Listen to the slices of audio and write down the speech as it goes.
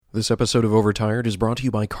This episode of Overtired is brought to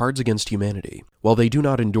you by Cards Against Humanity. While they do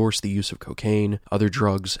not endorse the use of cocaine, other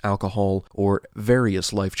drugs, alcohol, or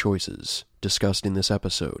various life choices discussed in this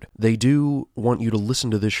episode, they do want you to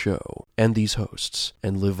listen to this show and these hosts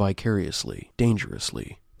and live vicariously,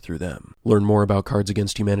 dangerously through them. Learn more about Cards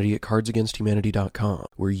Against Humanity at cardsagainsthumanity.com,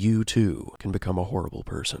 where you too can become a horrible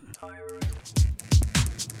person.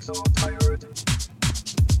 So tired.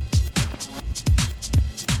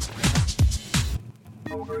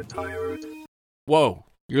 Overtired. Whoa,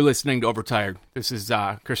 you're listening to Overtired. This is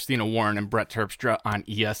Christina Warren and Brett Terpstra on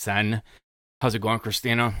ESN. How's it going,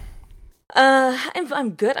 Christina? I'm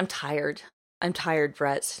good. I'm tired. I'm tired,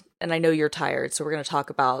 Brett, and I know you're tired. So we're going to talk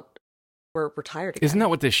about we're tired again. Isn't that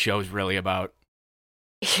what this show's really about?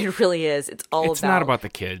 It really is. It's not about the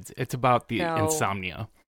kids. It's about the insomnia.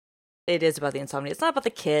 It is about the insomnia. It's not about the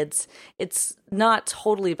kids. It's not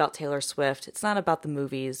totally about Taylor Swift. It's not about the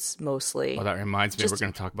movies, mostly. Oh, that reminds me, we're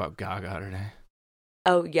going to talk about Gaga today.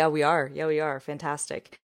 Oh, yeah, we are. Yeah, we are.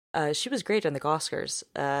 Fantastic. She was great on the Oscars.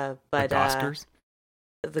 But the Oscars?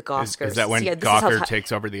 The Oscars. Is that when Gawker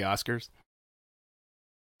takes over the Oscars?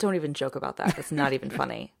 Don't even joke about that. That's not even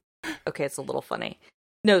funny. Okay, it's a little funny.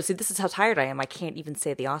 No, see, this is how tired I am. I can't even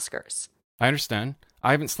say the Oscars. I understand.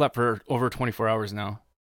 I haven't slept for over 24 hours now.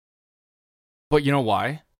 But you know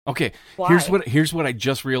why? Okay, why? Here's what I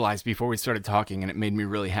just realized before we started talking, and it made me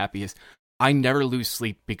really happy, is I never lose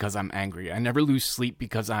sleep because I'm angry. I never lose sleep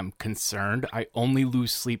because I'm concerned. I only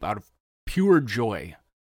lose sleep out of pure joy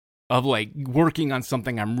of like working on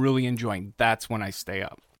something I'm really enjoying. That's when I stay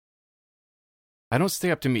up. I don't stay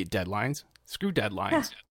up to meet deadlines. Screw deadlines. Yeah,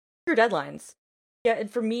 screw deadlines. Yeah, and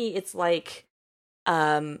for me, it's like,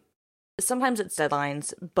 sometimes it's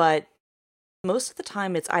deadlines, but most of the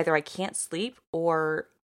time it's either I can't sleep or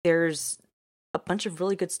there's a bunch of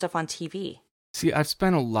really good stuff on TV. See, I've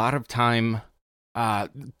spent a lot of time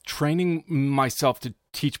training myself to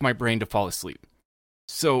teach my brain to fall asleep.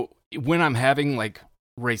 So when I'm having like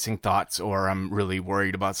racing thoughts or I'm really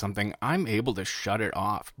worried about something, I'm able to shut it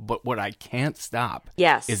off. But what I can't stop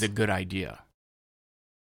is a good idea.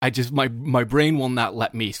 My brain will not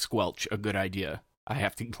let me squelch a good idea. I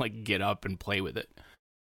have to like get up and play with it.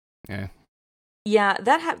 Yeah. Yeah,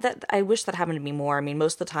 that I wish that happened to me more. I mean,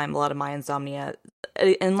 most of the time, a lot of my insomnia,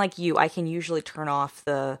 and like you, I can usually turn off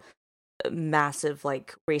the massive,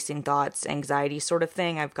 like, racing thoughts, anxiety sort of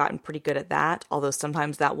thing. I've gotten pretty good at that, although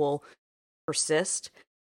sometimes that will persist.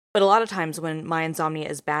 But a lot of times when my insomnia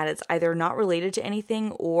is bad, it's either not related to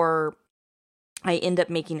anything or I end up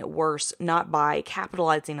making it worse, not by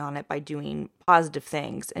capitalizing on it, by doing positive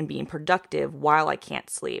things and being productive while I can't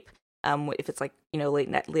sleep. If it's like, late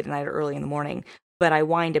at night or early in the morning, but I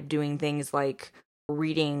wind up doing things like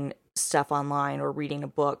reading stuff online or reading a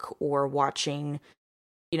book or watching,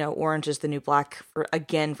 Orange is the New Black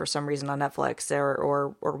for some reason on Netflix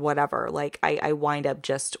or whatever. Like I wind up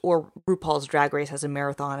or RuPaul's Drag Race has a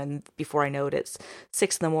marathon and before I know it, it's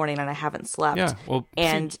 6 a.m. and I haven't slept. Yeah. Well,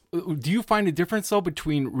 do you find a difference though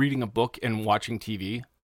between reading a book and watching TV?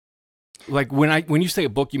 Like when you say a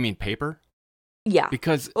book, you mean paper? Yeah,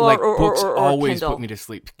 because books always Kindle. Put me to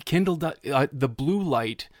sleep. Kindle, the blue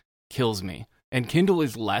light kills me, and Kindle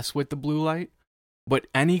is less with the blue light. But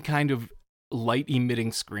any kind of light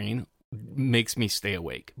emitting screen makes me stay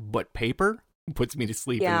awake. But paper puts me to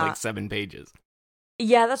sleep in like 7 pages.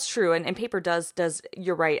 Yeah, that's true, and paper does.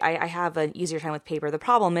 You're right. I have an easier time with paper. The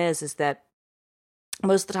problem is that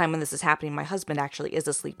most of the time when this is happening, my husband actually is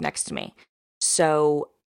asleep next to me, so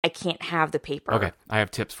I can't have the paper. Okay, I have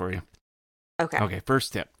tips for you. Okay,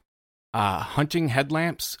 first tip. Hunting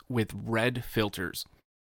headlamps with red filters.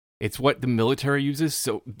 It's what the military uses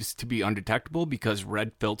to be undetectable because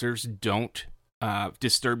red filters don't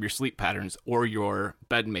disturb your sleep patterns or your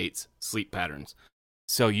bedmate's sleep patterns.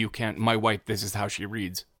 So you can't... My wife, this is how she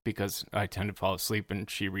reads because I tend to fall asleep and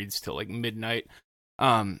she reads till like midnight.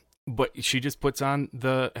 But she just puts on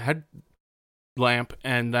the headlamp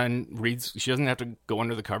and then reads. She doesn't have to go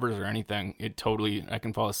under the covers or anything. I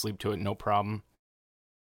can fall asleep to it, no problem.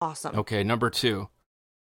 Awesome. Okay, number 2.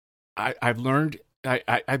 I've learned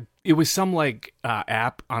it was some like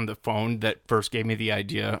app on the phone that first gave me the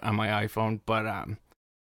idea on my iPhone, but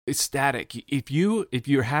it's static. If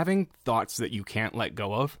you're having thoughts that you can't let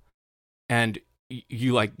go of, and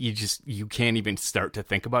you can't even start to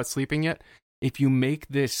think about sleeping yet. If you make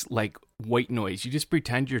this like white noise, you just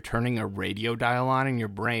pretend you're turning a radio dial on in your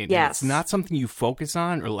brain. Yes. And it's not something you focus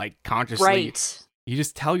on or like consciously. Right. You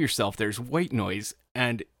just tell yourself there's white noise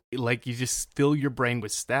and like you just fill your brain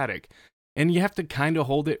with static. And you have to kind of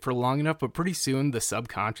hold it for long enough, but pretty soon the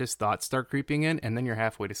subconscious thoughts start creeping in and then you're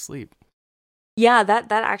halfway to sleep. Yeah,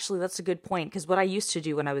 that actually, that's a good point, because what I used to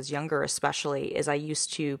do when I was younger, especially, is I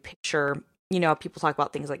used to picture, people talk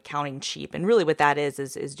about things like counting sheep, and really what that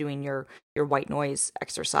is doing your white noise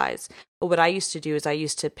exercise. But what I used to do is I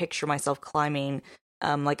used to picture myself climbing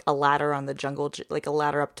like a ladder on the jungle, like a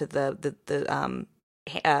ladder up to the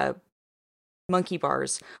monkey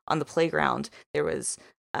bars on the playground. There was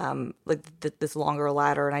this longer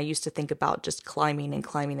ladder, and I used to think about just climbing and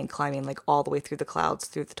climbing and climbing, like all the way through the clouds,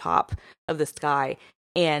 through the top of the sky.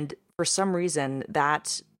 And for some reason,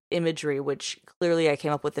 that imagery, which clearly I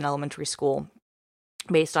came up with in elementary school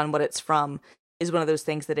based on what it's from, is one of those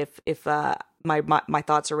things that if my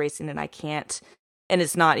thoughts are racing and I can't, and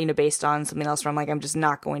it's not based on something else where I'm like, I'm just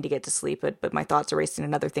not going to get to sleep, but my thoughts are racing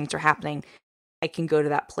and other things are happening, I can go to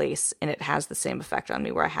that place and it has the same effect on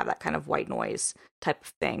me, where I have that kind of white noise type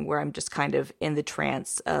of thing, where I'm just kind of in the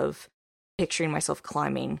trance of picturing myself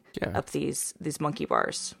climbing up these monkey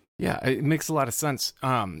bars. Yeah, it makes a lot of sense,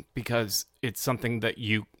 because it's something that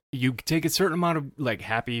you take a certain amount of like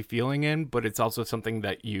happy feeling in, but it's also something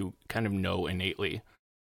that you kind of know innately.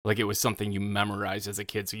 Like it was something you memorized as a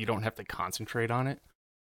kid, so you don't have to concentrate on it.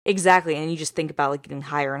 Exactly, and you just think about like getting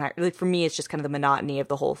higher and higher. Like for me, it's just kind of the monotony of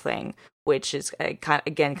the whole thing, which is kind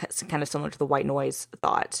of similar to the white noise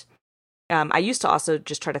thought. I used to also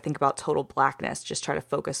just try to think about total blackness, just try to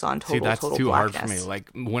focus on total blackness. See, that's too hard for me. Like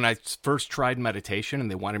when I first tried meditation and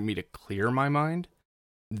they wanted me to clear my mind,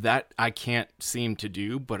 that I can't seem to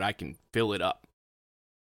do, but I can fill it up.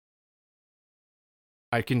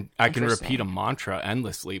 I can repeat a mantra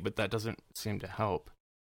endlessly, but that doesn't seem to help.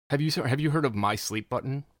 Have you heard of My Sleep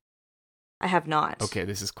Button? I have not. Okay,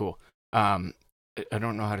 this is cool. I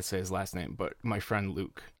don't know how to say his last name, but my friend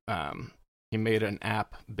Luke, he made an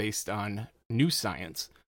app based on new science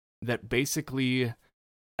that basically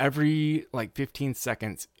every like 15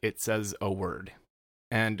 seconds it says a word.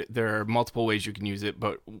 And there are multiple ways you can use it,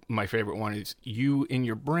 but my favorite one is you in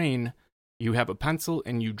your brain, you have a pencil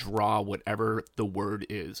and you draw whatever the word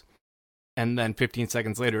is. And then 15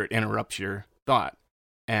 seconds later, it interrupts your thought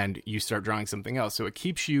and you start drawing something else. So it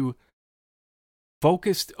keeps you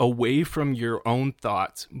focused away from your own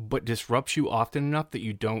thoughts, but disrupts you often enough that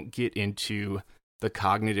you don't get into the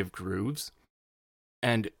cognitive grooves.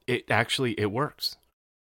 And it works.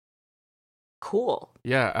 Cool.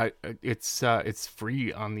 Yeah, it's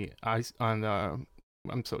free on the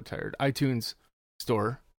I'm so tired, iTunes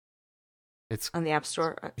store. It's on the App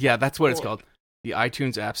Store. Yeah, that's what it's called. The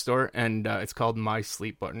iTunes App Store, and it's called My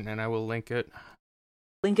Sleep Button, and I will link it.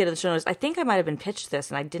 Link it in the show notes. I think I might have been pitched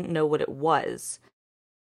this, and I didn't know what it was.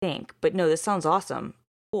 But no, this sounds awesome.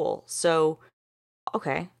 Cool. So,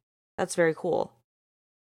 okay, that's very cool.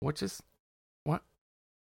 What?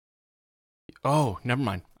 Oh, never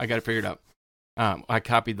mind. I got it figured out. I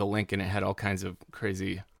copied the link and it had all kinds of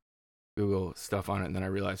crazy Google stuff on it, and then I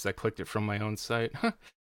realized I clicked it from my own site.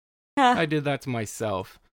 I did that to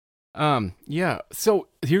myself. Yeah. So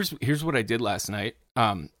here's what I did last night.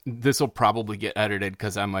 This will probably get edited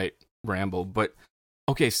because I might ramble, but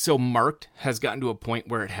okay. So Marked has gotten to a point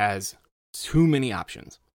where it has too many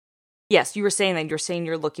options. Yes, you were saying that. You're saying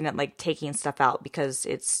you're looking at like taking stuff out because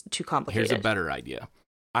it's too complicated. Here's a better idea.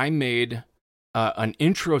 I made an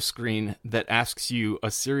intro screen that asks you a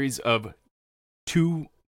series of two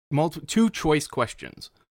choice questions.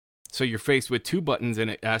 So you're faced with two buttons and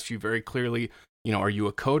it asks you very clearly, are you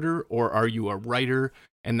a coder or are you a writer?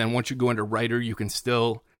 And then once you go into writer, you can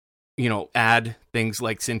still, add things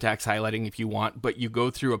like syntax highlighting if you want, but you go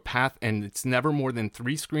through a path and it's never more than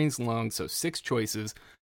 3 screens long. So 6 choices,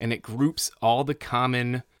 and it groups all the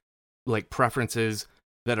common like preferences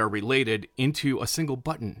that are related into a single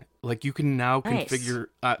button. Like you can now configure,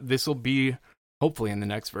 this will be hopefully in the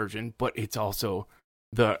next version, but it's also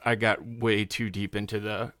I got way too deep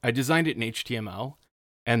into I designed it in HTML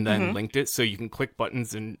and then linked it so you can click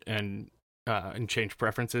buttons and change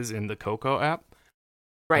preferences in the Cocoa app.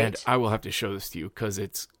 Right. And I will have to show this to you because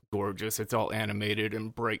it's gorgeous. It's all animated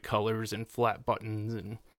and bright colors and flat buttons,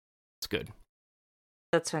 and it's good.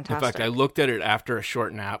 That's fantastic. In fact, I looked at it after a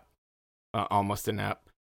short nap, almost a nap,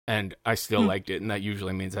 and I still liked it, and that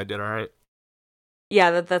usually means I did all right.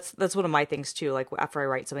 Yeah, that's one of my things too. Like after I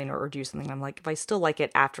write something or do something, I'm like, if I still like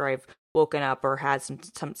it after I've woken up or had some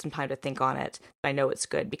time to think on it, I know it's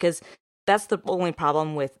good. Because that's the only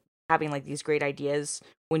problem with having like these great ideas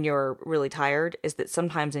when you're really tired, is that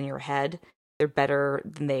sometimes in your head they're better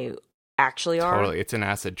than they actually are. Totally, it's an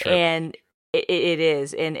acid trip, and it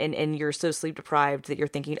is, and you're so sleep deprived that you're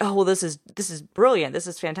thinking, oh well, this is brilliant, this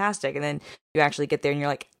is fantastic, and then you actually get there and you're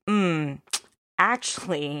like,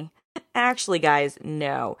 actually guys,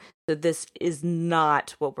 no, so this is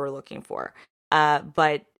not what we're looking for.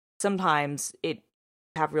 But sometimes it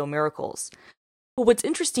have real miracles. But what's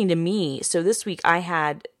interesting to me, so this week I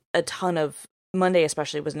had a ton of, Monday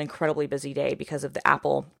especially was an incredibly busy day because of the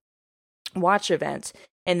Apple Watch event.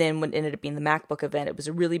 And then when it ended up being the MacBook event, it was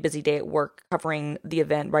a really busy day at work covering the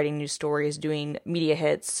event, writing news stories, doing media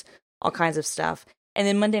hits, all kinds of stuff. And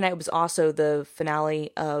then Monday night was also the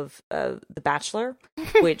finale of The Bachelor,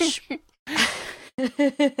 which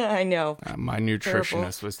I know. My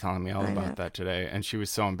nutritionist was telling me all about that today, and she was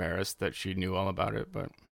so embarrassed that she knew all about it.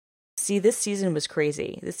 But see, this season was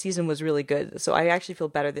crazy. This season was really good. So I actually feel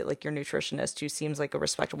better that like your nutritionist, who seems like a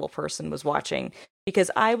respectable person, was watching, because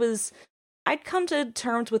I'd come to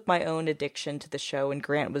terms with my own addiction to the show, and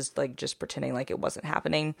Grant was like just pretending like it wasn't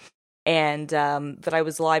happening. And but I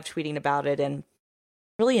was live tweeting about it and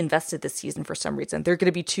really invested this season for some reason. There are going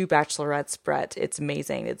to be 2 bachelorettes, Brett. It's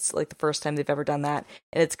amazing. It's like the first time they've ever done that,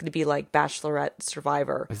 and it's going to be like Bachelorette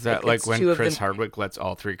Survivor. Is that like when Chris Hardwick lets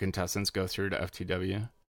all 3 contestants go through to FTW?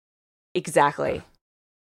 Exactly.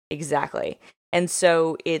 And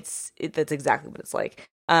so that's exactly what it's like.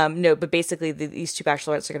 No, but basically these 2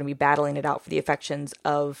 bachelorettes are going to be battling it out for the affections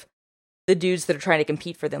of the dudes that are trying to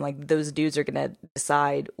compete for them. Like, those dudes are going to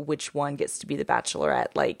decide which one gets to be the bachelorette,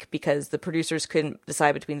 like, because the producers couldn't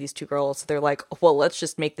decide between these 2 girls. So they're like, well, let's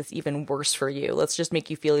just make this even worse for you. Let's just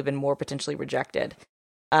make you feel even more potentially rejected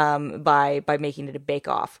by making it a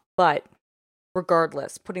bake-off. But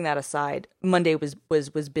regardless, putting that aside, Monday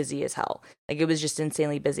was busy as hell. Like, it was just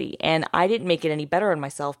insanely busy. And I didn't make it any better on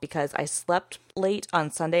myself because I slept late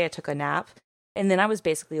on Sunday. I took a nap, and then I was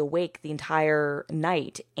basically awake the entire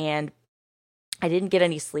night, and I didn't get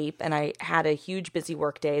any sleep, and I had a huge busy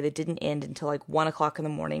work day that didn't end until like 1 o'clock in the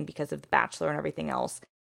morning because of The Bachelor and everything else.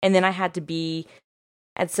 And then I had to be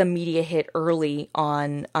at some media hit early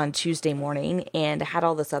on Tuesday morning, and I had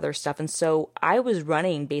all this other stuff. And so I was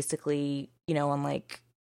running basically, on like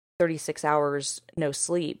 36 hours, no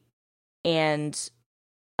sleep. And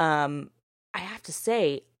I have to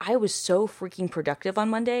say, I was so freaking productive on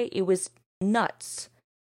Monday. It was nuts.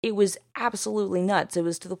 It was absolutely nuts. It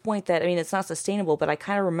was to the point that, it's not sustainable, but I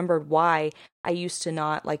kind of remembered why I used to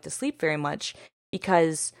not like to sleep very much,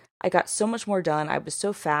 because I got so much more done. I was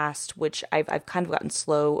so fast, which I've kind of gotten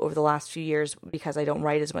slow over the last few years because I don't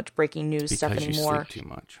write as much breaking news stuff anymore. Because you sleep too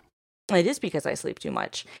much. It is because I sleep too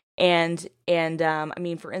much. And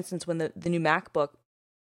for instance, when the new MacBook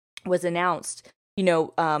was announced,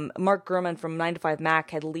 Mark Gurman from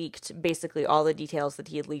 9to5Mac had leaked basically all the details that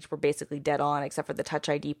he had leaked were basically dead on, except for the Touch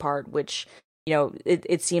ID part, which,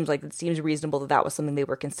 it seems reasonable that was something they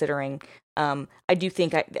were considering. I do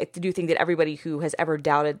think that everybody who has ever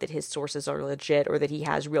doubted that his sources are legit or that he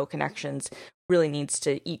has real connections really needs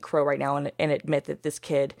to eat crow right now and admit that this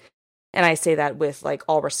kid, and I say that with like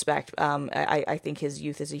all respect, I think his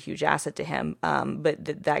youth is a huge asset to him. But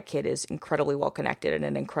that kid is incredibly well connected and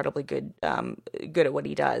an incredibly good at what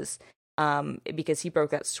he does. Because he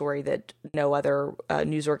broke that story that no other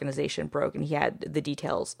news organization broke, and he had the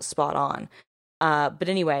details spot on. But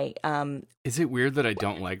anyway, is it weird that I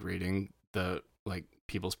don't like reading the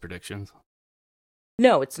people's predictions?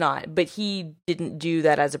 No, it's not. But he didn't do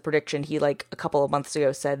that as a prediction. He a couple of months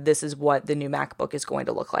ago said this is what the new MacBook is going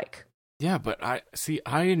to look like. Yeah, but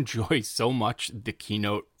I enjoy so much the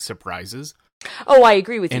keynote surprises. Oh, I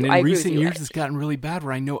agree with you. And in recent years, it's gotten really bad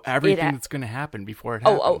where I know everything that's going to happen before it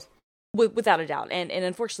happens. Without a doubt. And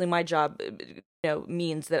unfortunately, my job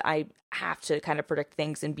means that I have to kind of predict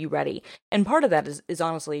things and be ready. And part of that is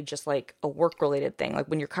honestly just like a work-related thing. Like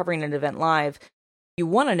when you're covering an event live, you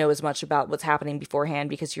want to know as much about what's happening beforehand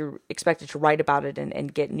because you're expected to write about it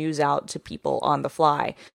and get news out to people on the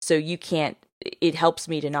fly. So it helps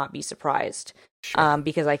me to not be surprised. Sure.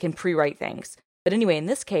 Because I can pre-write things. But anyway, in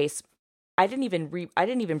this case, I didn't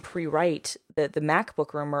even pre-write the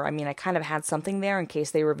MacBook rumor. I kind of had something there in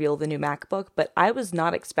case they reveal the new MacBook, but I was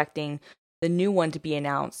not expecting the new one to be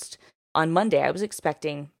announced on Monday. I was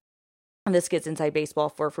expecting, and this gets inside baseball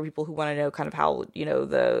for people who want to know kind of how,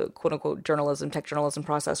 the quote-unquote tech journalism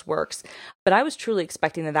process works. But I was truly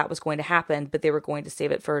expecting that was going to happen, but they were going to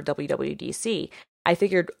save it for WWDC. I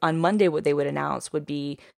figured on Monday what they would announce would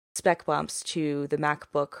be spec bumps to the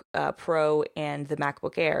MacBook Pro and the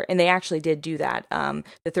MacBook Air. And they actually did do that.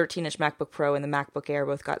 The 13-inch MacBook Pro and the MacBook Air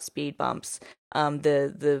both got speed bumps.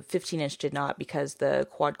 The 15-inch did not because the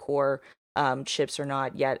quad-core chips are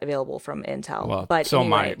not yet available from Intel. Well, but so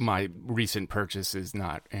anyway, my recent purchase is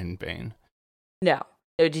not in vain. No.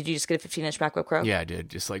 Did you just get a 15-inch MacBook Pro? Yeah, I did,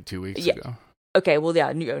 just 2 weeks ago. Okay, well,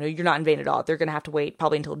 yeah, no, you're not in vain at all. They're going to have to wait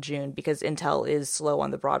probably until June because Intel is slow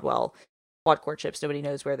on the Broadwell quad-core chips. Nobody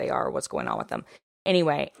knows where they are or what's going on with them.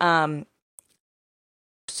 Anyway,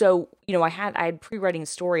 so so, I had pre-writing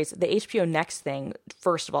stories. The HBO Next thing,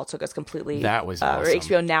 first of all, took us completely. That was awesome. Or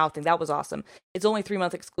HBO Now thing, that was awesome. It's only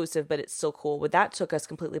 3-month exclusive, but it's still cool. But that took us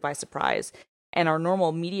completely by surprise. And our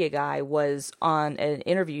normal media guy was on an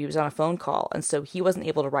interview. He was on a phone call, and so he wasn't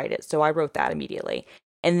able to write it. So I wrote that immediately.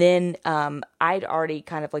 And then I'd already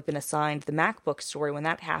kind of like been assigned the MacBook story when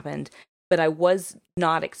that happened, but I was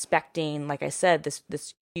not expecting, like I said,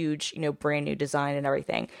 this huge, brand new design and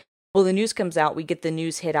everything. Well, the news comes out, we get the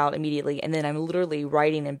news hit out immediately, and then I'm literally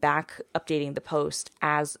writing and back updating the post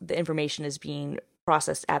as the information is being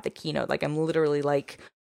processed at the keynote. Like I'm literally like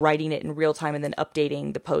writing it in real time and then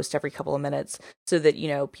updating the post every couple of minutes so that,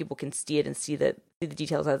 people can see it and see the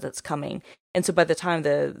details as it's coming. And so by the time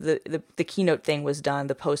the keynote thing was done,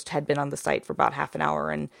 the post had been on the site for about half an hour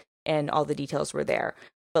and all the details were there.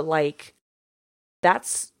 But like,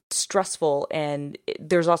 that's stressful. And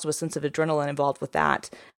there's also a sense of adrenaline involved with that.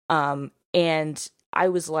 And I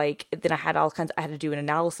was like, then I had I had to do an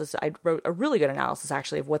analysis. I wrote a really good analysis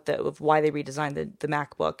actually of why they redesigned the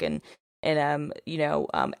MacBook and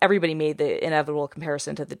everybody made the inevitable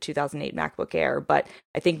comparison to the 2008 MacBook Air, but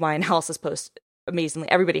I think my analysis post,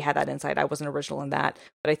 amazingly, everybody had that insight. I wasn't original in that,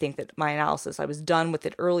 but I think that my analysis, I was done with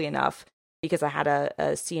it early enough because I had a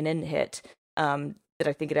CNN hit, that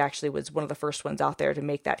I think it actually was one of the first ones out there to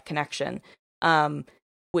make that connection.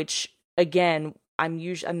 Which again, I'm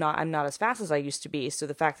not as fast as I used to be. So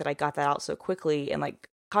the fact that I got that out so quickly and like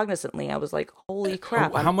cognizantly, I was like, holy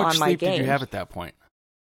crap. How much sleep did you have at that point?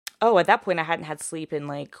 Oh, at that point I hadn't had sleep in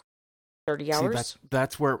like 30 hours. See,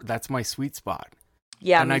 that's my sweet spot.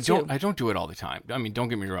 Yeah. And I don't do it all the time. I mean, don't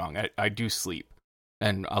get me wrong. I do sleep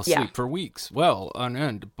and I'll sleep for weeks. Well, on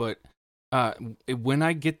end. But when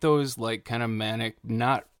I get those like kind of manic,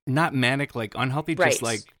 not manic, like unhealthy, right. Just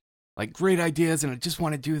like great ideas and I just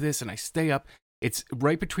want to do this and I stay up. It's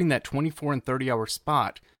right between that 24 and 30 hour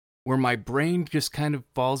spot where my brain just kind of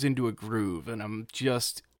falls into a groove and I'm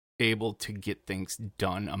just able to get things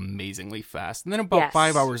done amazingly fast. And then about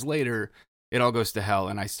 5 hours later, it all goes to hell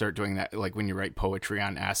and I start doing that, like when you write poetry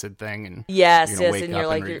on acid thing and wake and up you're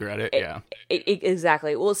like, and regret it.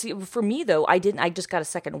 Exactly. Well, see, for me though, I just got a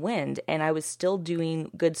second wind and I was still doing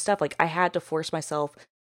good stuff. Like I had to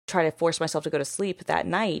try to force myself to go to sleep that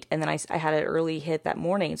night. And then I had an early hit that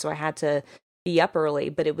morning. So I had to be up early,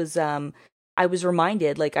 but it was, I was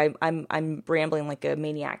reminded, like I'm rambling like a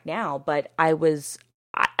maniac now, but I was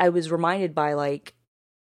reminded by like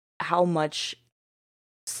how much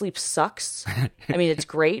sleep sucks. I mean, it's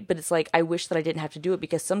great, but it's like, I wish that I didn't have to do it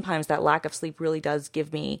because sometimes that lack of sleep really does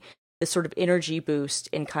give me this sort of energy boost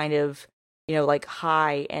and kind of, like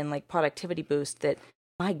high and like productivity boost that,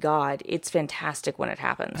 my God, it's fantastic when it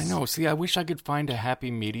happens. I know. See, I wish I could find a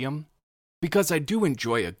happy medium because I do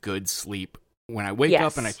enjoy a good sleep when I wake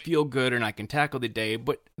up and I feel good and I can tackle the day,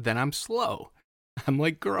 but then I'm slow. I'm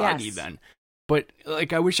like groggy then. But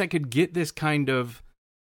like, I wish I could get this kind of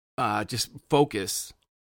just focus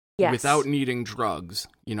without needing drugs,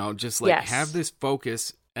 just like have this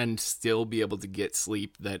focus and still be able to get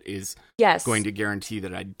sleep that is going to guarantee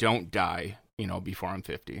that I don't die, before I'm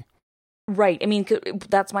 50. Right. I mean,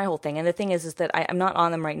 that's my whole thing. And the thing is that I'm not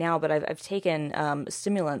on them right now, but I've taken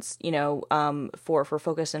stimulants, for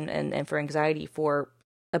focus and for anxiety for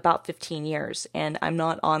about 15 years. And I'm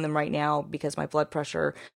not on them right now because my blood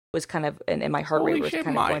pressure was kind of, and my heart rate was kind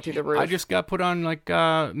of going through the roof. I just got put on like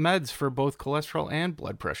meds for both cholesterol and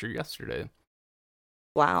blood pressure yesterday.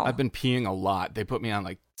 Wow. I've been peeing a lot. They put me on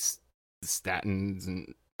like statins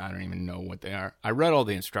and I don't even know what they are. I read all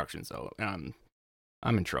the instructions though. And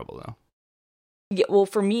I'm in trouble though. Yeah, well,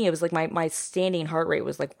 for me, it was like my standing heart rate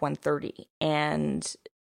was like 130, and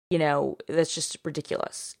that's just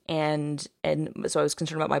ridiculous. And so I was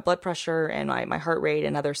concerned about my blood pressure and my heart rate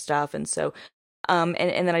and other stuff, and so and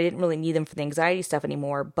then I didn't really need them for the anxiety stuff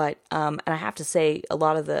anymore. But and I have to say, a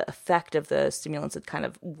lot of the effect of the stimulants had kind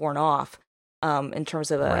of worn off in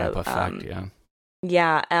terms of ramp effect,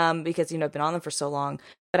 because I've been on them for so long.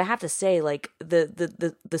 But I have to say, like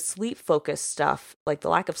the sleep focus stuff, like the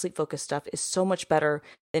lack of sleep focus stuff, is so much better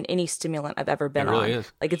than any stimulant I've ever been on. It really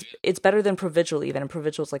is. Like it's better than Provigil even, and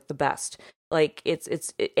Provigil's like the best. Like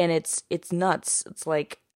it's nuts. It's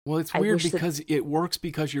like, well, it's weird because it works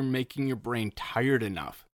because you're making your brain tired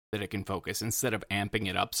enough that it can focus instead of amping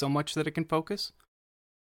it up so much that it can focus.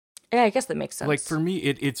 Yeah, I guess that makes sense. Like for me,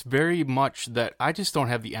 it's very much that I just don't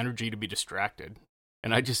have the energy to be distracted,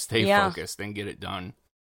 and I just stay focused and get it done.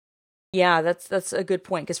 Yeah, that's a good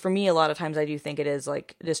point, because for me, a lot of times I do think it is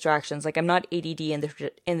like distractions. Like I'm not ADD in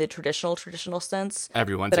the traditional sense.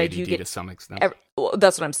 Everyone's ADD to some extent. Well,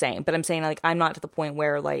 that's what I'm saying. But I'm saying like I'm not to the point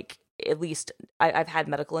where like, at least I've had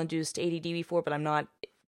medical induced ADD before, but I'm not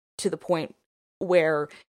to the point where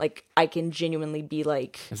like I can genuinely be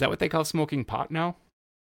like, is that what they call smoking pot now?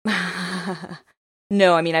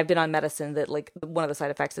 No, I mean, I've been on medicine that like one of the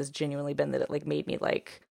side effects has genuinely been that it like made me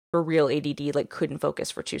like for real ADD, like couldn't focus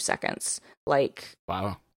for 2 seconds. Like,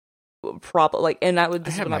 wow. Like, and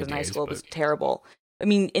this is when I was in high school. It was terrible. I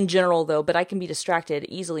mean, in general though, but I can be distracted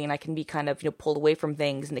easily and I can be kind of, pulled away from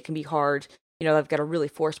things, and it can be hard. I've got to really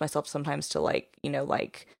force myself sometimes to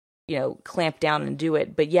clamp down and do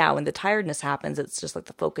it. But yeah, when the tiredness happens, it's just like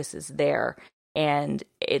the focus is there and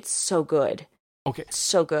it's so good. Okay.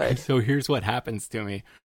 So good. So here's what happens to me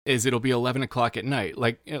is it'll be 11 o'clock at night.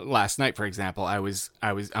 Like last night, for example,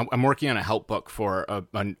 I'm working on a help book for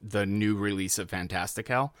the new release of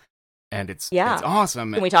Fantastical, and it's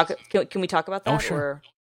awesome. Can we talk about that? Oh, sure.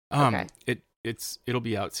 Okay. It'll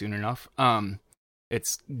be out soon enough.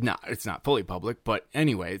 It's not fully public, but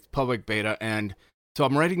anyway, it's public beta, and so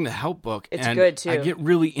I'm writing the help book. It's and good too. I get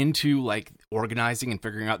really into like organizing and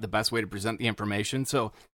figuring out the best way to present the information.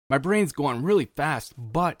 So my brain's going really fast,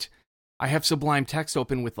 but I have Sublime Text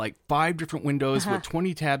open with like 5 different windows with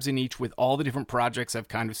 20 tabs in each with all the different projects I've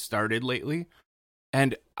kind of started lately.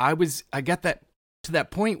 And I got that to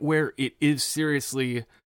that point where it is seriously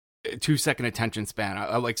a 2-second attention span.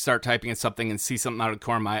 I like start typing in something and see something out of the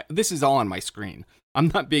corner of my eye. This is all on my screen. I'm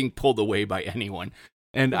not being pulled away by anyone.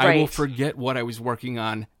 And I will forget what I was working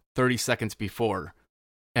on 30 seconds before.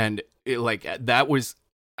 And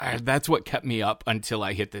that's what kept me up until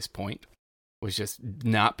I hit this point, was just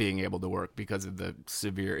not being able to work because of the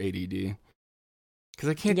severe ADD. Because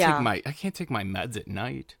I can't take my meds at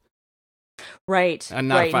night. Right. And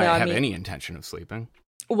not if I have any intention of sleeping.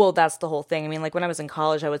 Well, that's the whole thing. I mean, like when I was in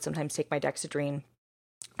college, I would sometimes take my Dexedrine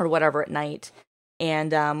or whatever at night.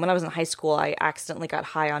 And when I was in high school, I accidentally got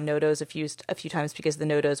high on NoDoz a few times because the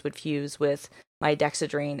NoDoz would fuse with my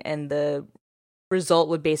Dexedrine, and the result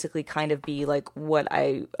would basically kind of be like what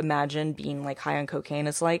I imagine being like high on cocaine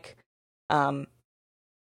is like. I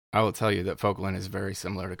will tell you that Focalin is very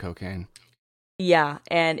similar to cocaine. Yeah,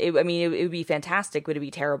 and it would be fantastic, but it'd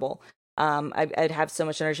be terrible. I'd have so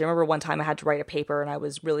much energy. I remember one time I had to write a paper and I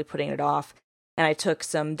was really putting it off, and I took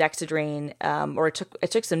some Dexedrine, or I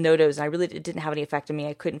took some NoDoz, and it didn't have any effect on me.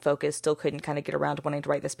 I couldn't focus, still couldn't kind of get around to wanting to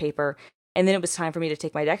write this paper. And then it was time for me to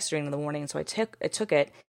take my Dexedrine in the morning, so I took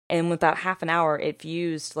it, and with about half an hour, it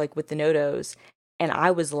fused like with the NoDoz, and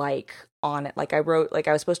I was like on it. Like I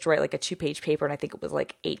was supposed to write like a 2-page paper, and I think it was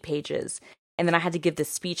like 8 pages. And then I had to give this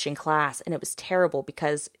speech in class, and it was terrible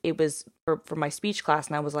because it was for my speech class,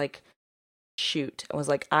 and I was like, shoot. I was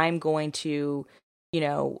like, I'm going to,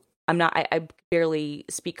 I barely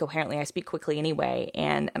speak coherently. I speak quickly anyway.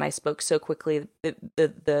 And I spoke so quickly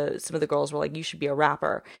that some of the girls were like, you should be a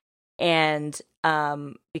rapper. And,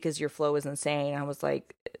 because your flow is insane. I was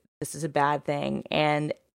like, this is a bad thing.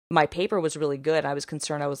 And my paper was really good. I was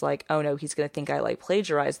concerned. I was like, oh no, he's going to think I like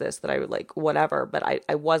plagiarized this, that I would like whatever. But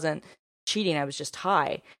I wasn't cheating. I was just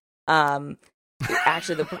high.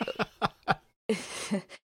 Actually,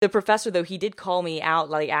 the professor, though, he did call me out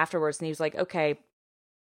like afterwards, and he was like, okay.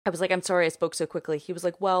 I was like, I'm sorry I spoke so quickly. He was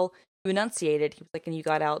like, well, you enunciated. He was like, and you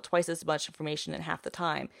got out twice as much information in half the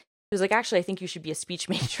time. He was like, actually, I think you should be a speech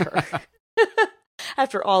major.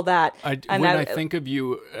 After all that. I think of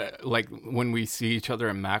you, like when we see each other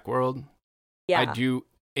in Macworld, yeah. I do,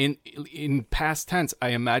 in past tense, I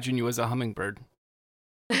imagine you as a hummingbird.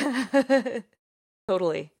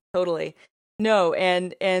 Totally. No,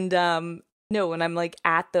 no, when I'm like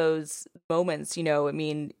at those moments, I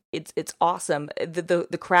mean, it's awesome.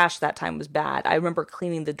 The crash that time was bad. I remember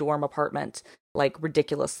cleaning the dorm apartment like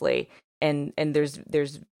ridiculously, and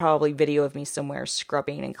there's probably video of me somewhere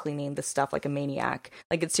scrubbing and cleaning the stuff like a maniac.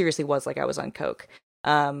 Like it seriously was like I was on coke.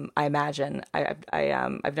 I imagine.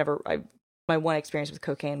 My one experience with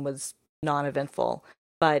cocaine was non-eventful.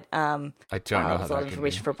 But I don't know how that a lot of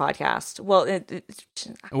information for a podcast. Well,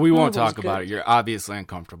 we won't talk about it. You're obviously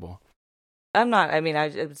uncomfortable. I'm not. I mean,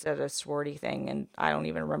 it was at a sorority thing, and I don't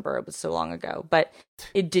even remember. It was so long ago, but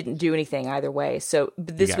it didn't do anything either way. So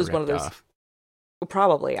this was one of those. Off.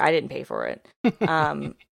 Probably, I didn't pay for it.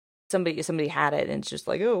 Somebody had it, and it's just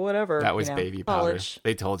like, oh, whatever. That was baby powder.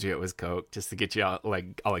 They told you it was coke just to get you out,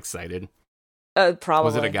 like all excited. Probably.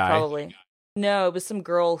 Was it a guy? Probably. No, it was some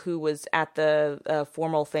girl who was at the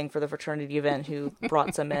formal thing for the fraternity event who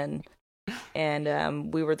brought some in.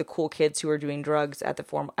 And we were the cool kids who were doing drugs at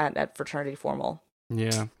the at fraternity formal.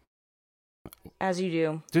 Yeah, as you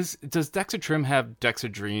do. Does Dexatrim have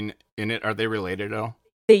Dexedrine in it? Are they related at all?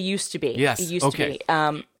 They used to be. Yes. They used to be.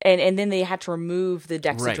 And then they had to remove the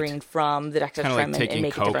Dexedrine from the Dexatrim, kind of like taking and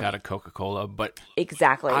make Coke it different. Out of Coca-Cola, but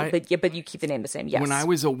exactly. But you keep the name the same. Yes. When I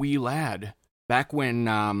was a wee lad, back when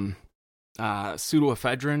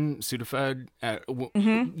Sudafed,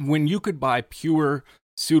 when you could buy pure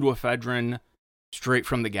pseudoephedrine straight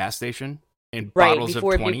from the gas station in bottles of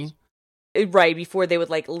 20. Right, before they would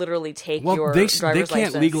like literally take your driver's license. They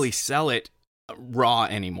can't legally sell it raw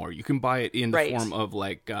anymore. You can buy it in the form of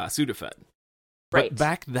like Sudafed. But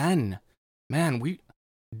back then, man,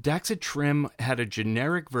 Dexatrim had a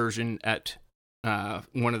generic version at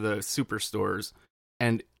one of the superstores,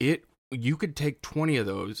 and you could take 20 of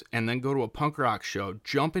those and then go to a punk rock show,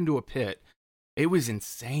 jump into a pit. It was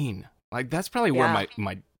insane. Like, that's probably where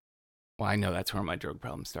my well, I know that's where my drug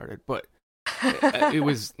problem started, but it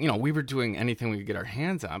was, we were doing anything we could get our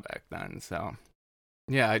hands on back then. So,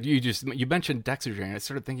 yeah, you mentioned Dexedrine. I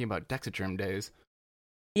started thinking about Dexatrim days.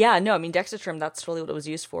 Yeah, no, I mean, Dexatrim, that's really what it was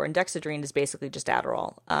used for. And Dexedrine is basically just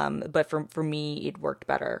Adderall. But for me, it worked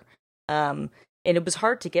better. And it was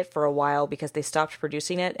hard to get for a while because they stopped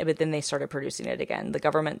producing it, but then they started producing it again. The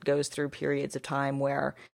government goes through periods of time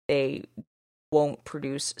where they won't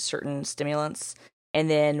produce certain stimulants. And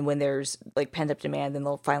then when there's like pent up demand, then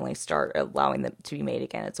they'll finally start allowing them to be made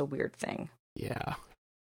again. It's a weird thing. Yeah.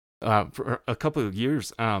 For a couple of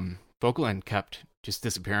years, Focalin kept just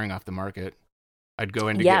disappearing off the market. I'd go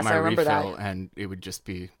in to get my refill and it would just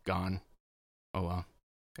be gone. Oh well.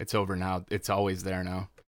 It's over now. It's always there now.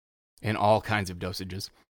 In all kinds of dosages.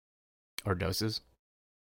 Or doses.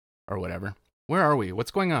 Or whatever. Where are we? What's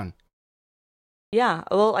going on? Yeah,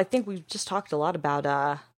 well, I think we've just talked a lot about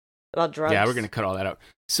drugs. Yeah, we're going to cut all that out.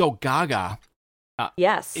 So Gaga.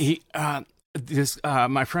 Yes.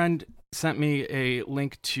 My friend sent me a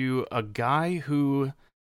link to a guy who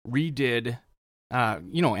redid,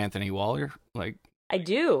 Anthony Waller, like I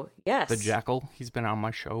do. Yes. The Jackal. He's been on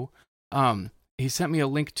my show. He sent me a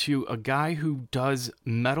link to a guy who does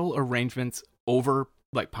metal arrangements over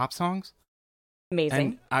like pop songs.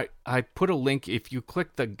 Amazing. And I put a link, if you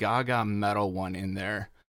click the Gaga metal one in there,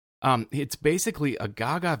 it's basically a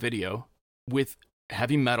Gaga video with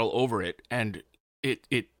heavy metal over it, and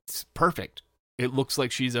it's perfect. It looks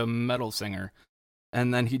like she's a metal singer.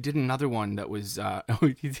 And then he did another one that was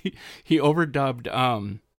he overdubbed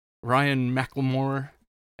Ryan McLemore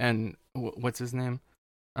and what's his name?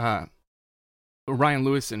 Ryan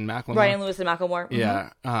Lewis and McLemore. Mm-hmm. Yeah.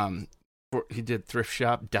 He did Thrift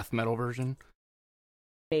Shop death metal version.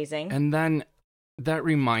 Amazing. And then that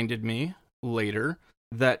reminded me later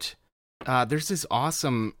that there's this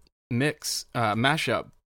awesome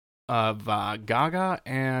mashup of Gaga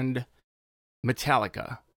and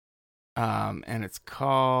Metallica. And it's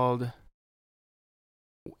called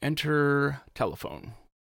Enter Telephone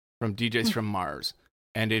from DJs from Mars.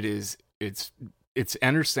 And it's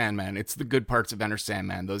Enter Sandman. It's the good parts of Enter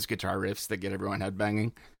Sandman, those guitar riffs that get everyone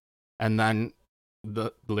headbanging. And then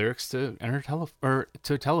the lyrics to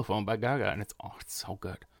Telephone by Gaga, and it's so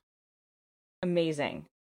good. Amazing.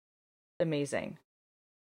 So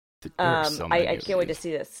I can't wait to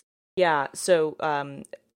see this. Yeah, so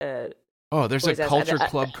there's a Culture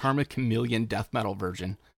Club Karma Chameleon death metal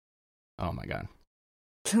version. Oh my god.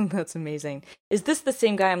 That's amazing. Is this the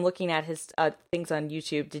same guy? I'm looking at his things on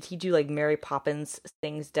YouTube. Did he do like Mary Poppins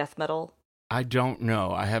sings death metal? I don't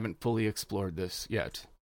know. I haven't fully explored this yet.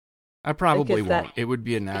 I probably won't. It would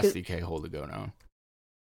be a nasty K-hole to go down.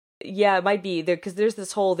 Yeah, it might be. There's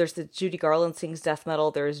the Judy Garland sings death metal.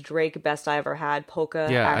 There's Drake, Best I Ever Had, Polka.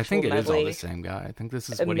 Yeah, I think it medley. is all the same guy. I think this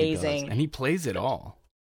is what he does. And he plays it all.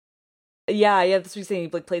 Yeah, that's what he's saying.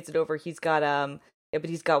 He plays it over. He's got but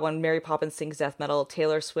he's got one Mary Poppins sings death metal,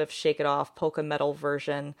 Taylor Swift Shake It Off, polka metal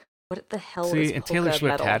version. What the hell is polka and Taylor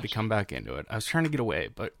Swift metal? had to come back into it. I was trying to get away,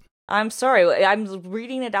 but I'm sorry. I'm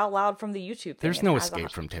reading it out loud from the YouTube thing. There's no escape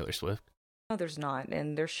from Taylor Swift. No, there's not,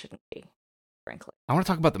 and there shouldn't be, frankly. I want to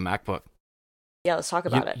talk about the MacBook. Yeah, let's talk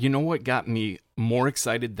about it. You know what got me more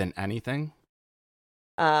excited than anything?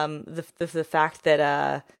 The fact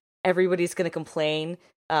that everybody's going to complain,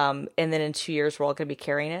 and then in 2 years we're all going to be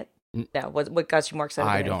carrying it. No, what got you more excited?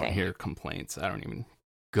 I don't hear complaints. I don't even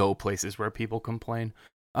go places where people complain.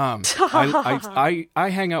 I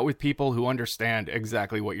hang out with people who understand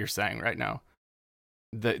exactly what you're saying right now.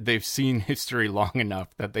 They've seen history long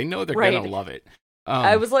enough that they know they're gonna love it.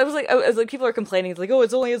 I was like, people are complaining. It's like, oh,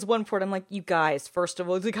 it's only has one port. I'm like, you guys, first of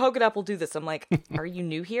all, it's like, how could Apple do this? I'm like, are you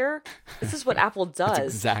new here? This is what Apple does. That's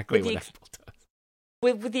exactly what Apple does.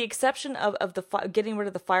 With the exception of getting rid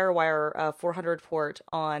of the FireWire 400 port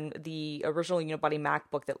on the original unibody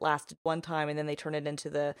MacBook that lasted one time, and then they turned it into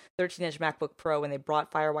the 13-inch MacBook Pro, and they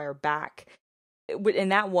brought FireWire back,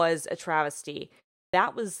 and that was a travesty.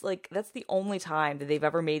 That's the only time that they've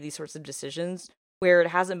ever made these sorts of decisions where it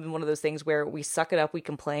hasn't been one of those things where we suck it up, we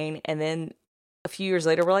complain, and then a few years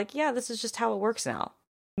later we're like, yeah, this is just how it works now.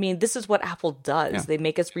 I mean, this is what Apple does. Yeah. They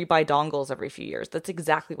make us rebuy dongles every few years. That's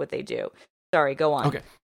exactly what they do. Sorry, go on. Okay.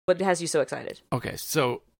 What has you so excited? Okay,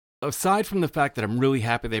 so aside from the fact that I'm really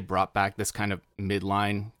happy they brought back this kind of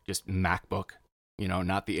midline, just MacBook,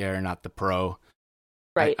 not the Air, not the Pro.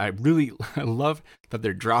 Right. I love that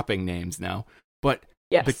they're dropping names now. But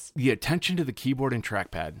yes. the attention to the keyboard and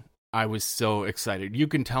trackpad, I was so excited. You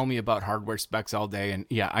can tell me about hardware specs all day, and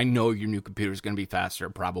yeah, I know your new computer is going to be faster,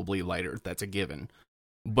 probably lighter. That's a given.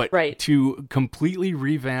 But to completely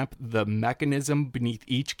revamp the mechanism beneath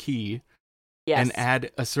each key and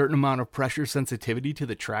add a certain amount of pressure sensitivity to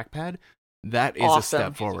the trackpad, that is a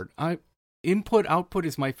step forward. Input output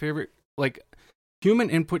is my favorite. Like,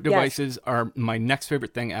 human input devices are my next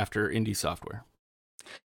favorite thing after indie software.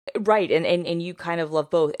 Right, and you kind of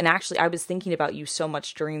love both. And actually, I was thinking about you so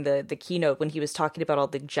much during the keynote when he was talking about all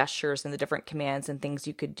the gestures and the different commands and things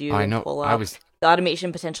you could do. I know. Pull up, the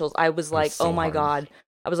automation potentials. I was like, oh my God.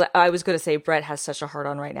 I was going to say, Brett has such a hard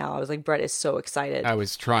on right now. I was like, Brett is so excited. I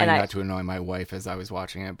was trying not to annoy my wife as I was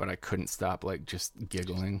watching it, but I couldn't stop, just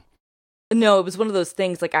giggling. No, it was one of those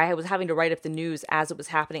things, I was having to write up the news as it was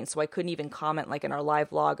happening, so I couldn't even comment, in our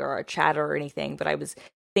live blog or our chat or anything, but I was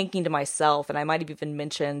thinking to myself, and I might have even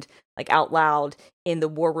mentioned, out loud in the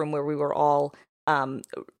war room where we were all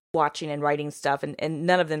watching and writing stuff, and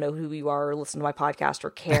none of them know who you are or listen to my podcast or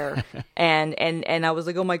care. and I was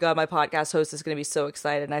like, oh my God, my podcast host is going to be so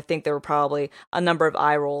excited. And I think there were probably a number of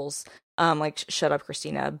eye rolls, shut up,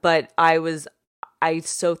 Christina. But I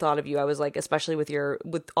so thought of you. I was like, especially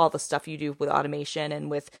with all the stuff you do with automation and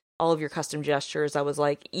with all of your custom gestures, I was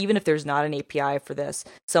like, even if there's not an API for this,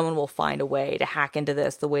 someone will find a way to hack into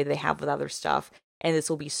this the way they have with other stuff. And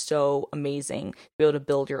this will be so amazing to be able to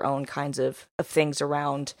build your own kinds of things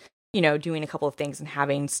around, doing a couple of things and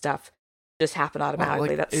having stuff just happen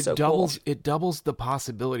automatically. That's so cool. It doubles the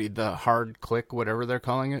possibility, the hard click, whatever they're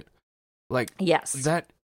calling it. Yes.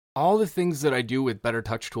 That all the things that I do with Better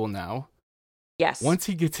Touch Tool now. Yes. Once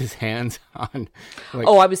he gets his hands on.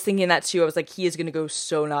 I was thinking that too. I was like, he is going to go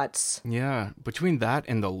so nuts. Yeah. Between that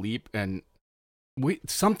and the leap and.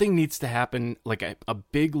 Something needs to happen, a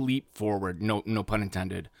big leap forward, no pun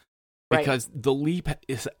intended, because the leap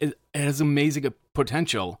has amazing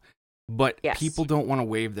potential, but people don't want to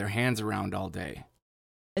wave their hands around all day.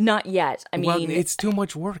 Not yet. I mean, it's too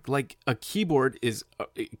much work. A keyboard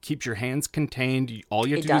it keeps your hands contained. All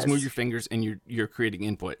you have to do is move your fingers, and you're creating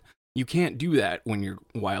input. You can't do that when you're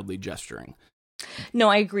wildly gesturing. No,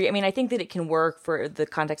 I agree. I mean, I think that it can work for the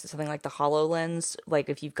context of something like the HoloLens.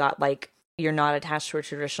 If you've got you're not attached to a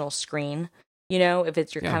traditional screen,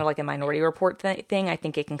 if you're kind of like a Minority Report thing, I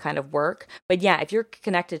think it can kind of work. But yeah, if you're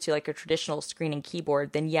connected to a traditional screen and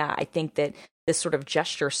keyboard, then yeah, I think that this sort of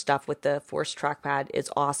gesture stuff with the Force trackpad is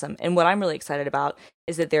awesome. And what I'm really excited about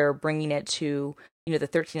is that they're bringing it to, the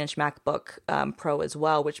 13-inch MacBook Pro as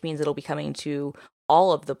well, which means it'll be coming to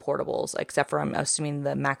all of the portables, except for, I'm assuming,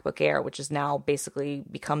 the MacBook Air, which has now basically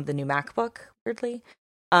become the new MacBook, weirdly.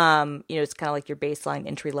 It's kind of like your baseline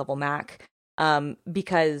entry-level Mac.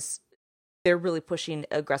 Because they're really pushing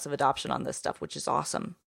aggressive adoption on this stuff, which is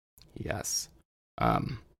awesome. Yes. I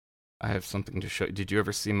have something to show you. Did you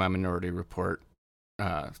ever see my Minority Report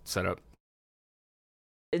setup?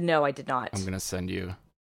 No, I did not. I'm going to send you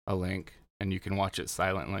a link, and you can watch it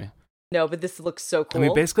silently. No, but this looks so cool. I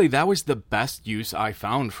mean, basically, that was the best use I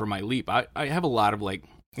found for my leap. I have a lot of, I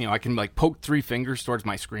can, poke 3 fingers towards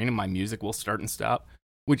my screen, and my music will start and stop,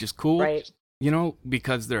 which is cool. Right.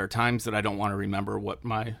 Because there are times that I don't want to remember what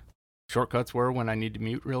my shortcuts were when I need to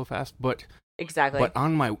mute real fast. But exactly. But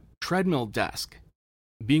on my treadmill desk,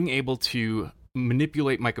 being able to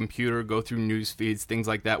manipulate my computer, go through news feeds, things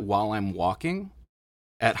like that while I'm walking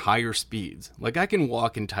at higher speeds. I can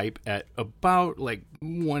walk and type at about 1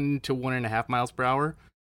 to 1.5 miles per hour.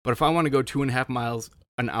 But if I want to go 2.5 miles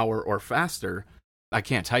an hour or faster, I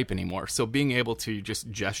can't type anymore. So being able to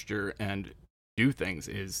just gesture and do things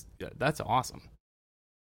that's awesome.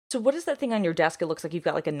 So what is that thing on your desk? It looks like you've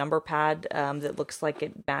got a number pad that looks like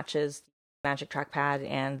it matches Magic Trackpad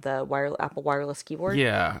and the Apple wireless keyboard.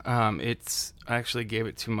 Yeah, I actually gave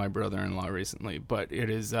it to my brother-in-law recently, but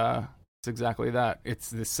it's exactly that. It's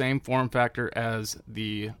the same form factor as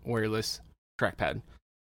the wireless trackpad.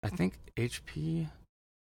 I think HP.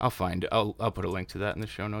 I'll put a link to that in the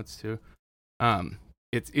show notes too.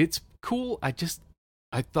 It's cool.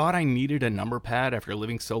 I thought I needed a number pad after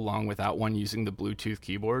living so long without one using the Bluetooth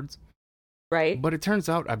keyboards. Right. But it turns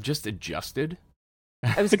out I've just adjusted.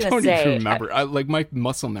 I was going to don't say. even remember. My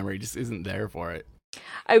muscle memory just isn't there for it.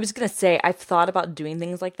 I was going to say, I've thought about doing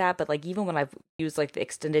things like that, but even when I've used the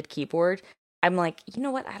extended keyboard, I'm like, you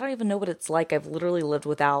know what? I don't even know what it's like. I've literally lived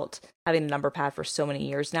without having a number pad for so many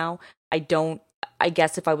years now. I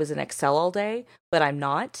guess if I was in Excel all day, but I'm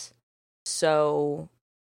not. So,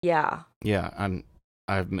 yeah. Yeah,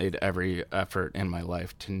 I've made every effort in my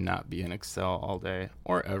life to not be in Excel all day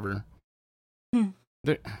or ever.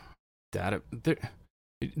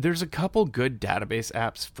 There's a couple good database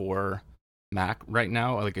apps for Mac right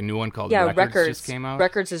now, like a new one called Records just came out.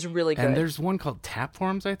 Records is really good. And there's one called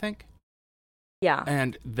Tapforms, I think. Yeah.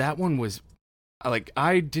 And that one was, like,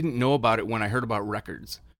 I didn't know about it when I heard about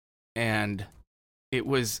Records. And it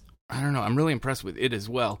was, I don't know, I'm really impressed with it as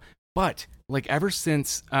well. But, like, ever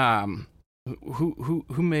since, who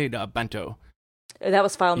made Bento? That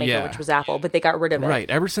was FileMaker, which was Apple, but they got rid of it. Right.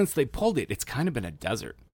 Ever since they pulled it, it's kind of been a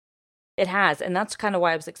desert. It has. And that's kind of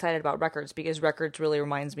why I was excited about Records, because Records really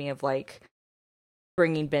reminds me of, like,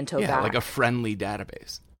 bringing Bento back. Yeah, like a friendly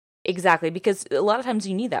database. Exactly, because a lot of times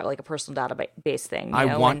you need that, like a personal database thing. You know?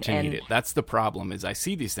 I want to need it. That's the problem, is I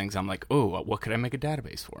see these things, I'm like, oh, what could I make a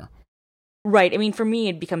database for? Right. I mean, for me,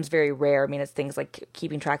 it becomes very rare. I mean, it's things like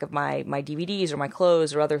keeping track of my DVDs or my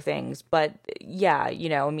clothes or other things. But yeah, you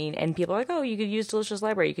know, I mean, and people are like, oh, you could use Delicious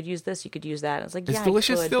Library. You could use this. You could use that. And it's like, is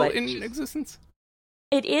Delicious still in existence?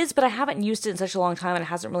 It is, but I haven't used it in such a long time, and it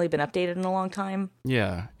hasn't really been updated in a long time.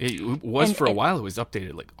 Yeah, it was for a while. It was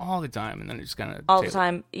updated like all the time, and then it just kind of all the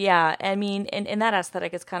time. Yeah, I mean, and that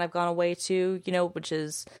aesthetic has kind of gone away too, you know, which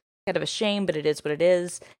is kind of a shame, but it is what it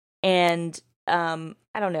is. And I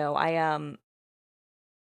don't know, I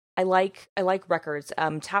like Records.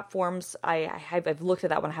 Tapforms, I've looked at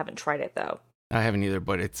that one. I haven't tried it though. I haven't either,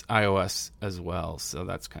 but it's iOS as well, so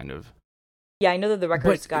that's kind of. Yeah, I know that the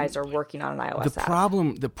Records guys are working on an iOS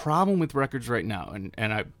app. The problem with Records right now,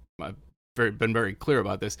 and I've been very clear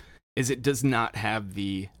about this, is it does not have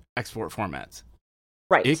the export formats.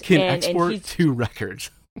 Right. It can export to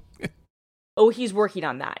Records. Oh, he's working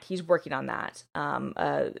on that.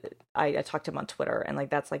 I talked to him on Twitter, and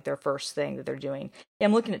like that's like their first thing that they're doing. Yeah,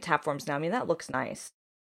 I'm looking at Tapforms now. I mean, that looks nice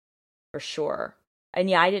for sure. And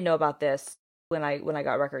yeah, I didn't know about this when I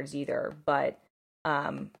got Records either, but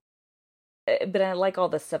I like all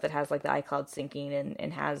the stuff that has like the iCloud syncing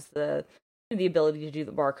and has the ability to do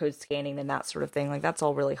the barcode scanning and that sort of thing. Like that's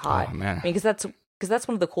all really hot. Oh man, I mean, because that's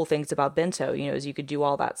one of the cool things about Bento, you know, is you could do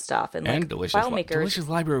all that stuff. And like Delicious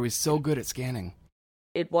Library was so good at scanning.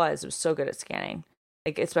 It was so good at scanning.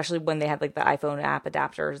 Like especially when they had like the iPhone app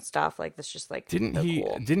adapter and stuff. Like that's just like didn't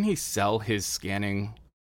he sell his scanning,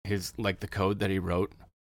 his like the code that he wrote?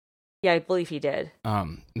 Yeah, I believe he did.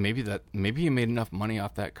 Maybe he made enough money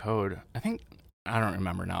off that code. I don't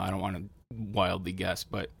remember now. I don't want to wildly guess,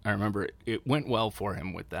 but I remember it went well for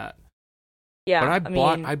him with that. Yeah,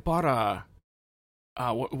 but I bought a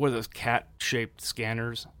what were those cat-shaped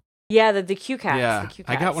scanners? Yeah, the QCats. Yeah, the QCats.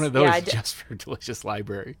 I got one of those just for Delicious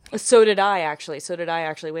Library. So did I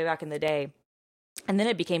actually way back in the day. And then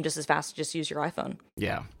it became just as fast to just use your iPhone.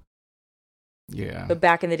 Yeah. But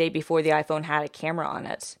back in the day before the iPhone had a camera on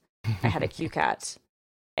it, I had a QCat.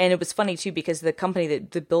 And it was funny too because the company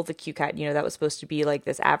that built the QCat, you know, that was supposed to be like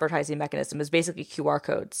this advertising mechanism, was basically QR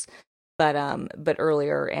codes, but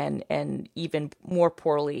earlier and even more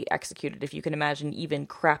poorly executed. If you can imagine, even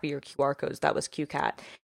crappier QR codes, that was QCat.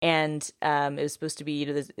 And it was supposed to be, you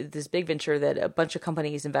know, this big venture that a bunch of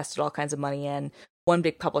companies invested all kinds of money in. One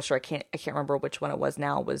big publisher, I can't remember which one it was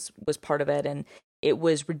now, was part of it, and it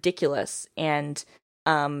was ridiculous. And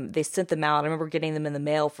they sent them out. I remember getting them in the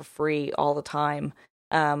mail for free all the time.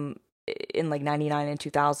 In like 99 and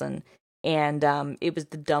 2000, and it was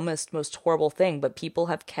the dumbest, most horrible thing, but people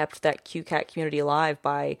have kept that QCat community alive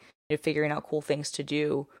by, you know, figuring out cool things to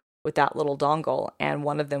do with that little dongle, and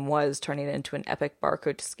one of them was turning it into an epic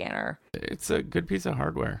barcode scanner. It's a good piece of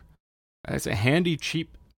hardware. It's a handy,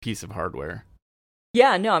 cheap piece of hardware.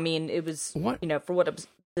 Yeah, no, I mean, it was, you know, for what it was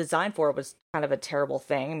designed for, it was kind of a terrible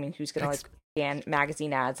thing. I mean, who's going to like scan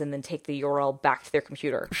magazine ads and then take the URL back to their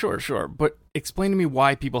computer? Sure. But explain to me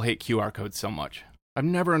why people hate QR codes so much. I've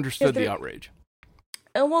never understood the outrage.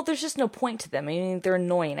 Well, there's just no point to them. I mean, they're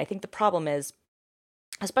annoying. I think the problem is,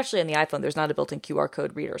 especially on the iPhone, there's not a built-in QR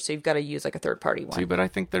code reader, so you've got to use like a third-party one. See, but I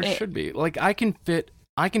think there should be. Like, I can fit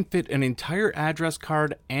an entire address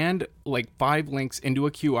card and like 5 links into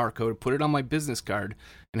a QR code, put it on my business card,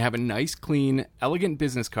 and have a nice, clean, elegant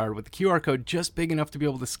business card with the QR code just big enough to be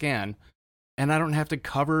able to scan. And I don't have to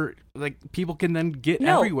cover, like, people can then get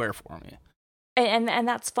everywhere for me. And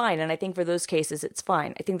that's fine. And I think for those cases, it's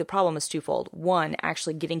fine. I think the problem is twofold. One,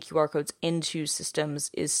 actually getting QR codes into systems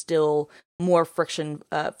is still more friction,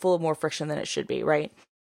 full of more friction than it should be, right?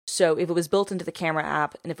 So if it was built into the camera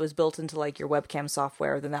app and if it was built into like your webcam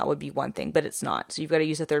software, then that would be one thing, but it's not. So you've got to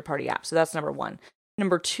use a third-party app. So that's number one.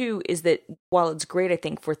 Number two is that while it's great, I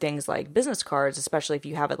think, for things like business cards, especially if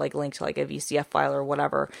you have it like linked to like a VCF file or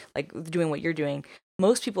whatever, like doing what you're doing,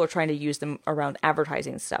 most people are trying to use them around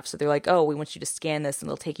advertising stuff. So they're like, oh, we want you to scan this and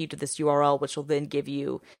it'll take you to this URL, which will then give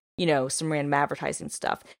you, you know, some random advertising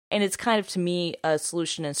stuff. And it's kind of, to me, a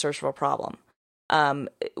solution in search of a problem.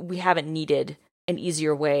 We haven't needed an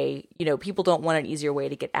easier way. You know, people don't want an easier way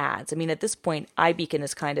to get ads. I mean, at this point, iBeacon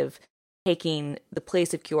is kind of taking the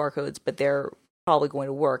place of QR codes, but they're probably going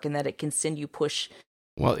to work, and that it can send you push.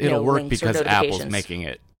 Well, it'll work because Apple's making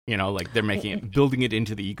it. You know, like they're making it, building it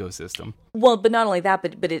into the ecosystem. Well, but not only that,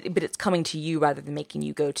 but it's coming to you rather than making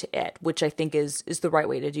you go to it, which I think is the right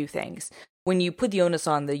way to do things. When you put the onus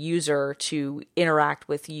on the user to interact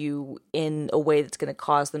with you in a way that's going to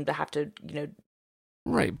cause them to have to, you know,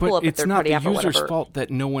 right, but it's not the user's fault that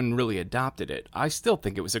no one really adopted it. I still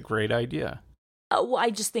think it was a great idea. Well, I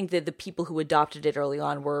just think that the people who adopted it early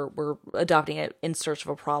on were adopting it in search of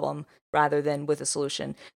a problem rather than with a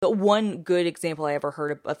solution. But one good example I ever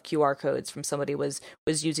heard of QR codes from somebody was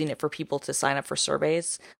using it for people to sign up for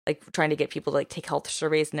surveys, like trying to get people to like take health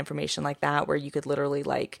surveys and information like that, where you could literally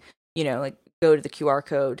like, you know, like go to the QR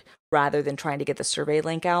code rather than trying to get the survey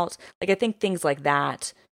link out. Like I think things like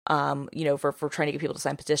that, you know, for trying to get people to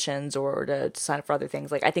sign petitions or to sign up for other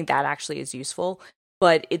things, like I think that actually is useful.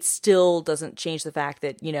 But it still doesn't change the fact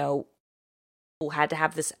that, you know, you have to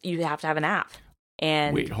have an app.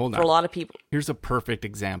 And wait, hold on. For a lot of people. Here's a perfect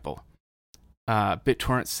example.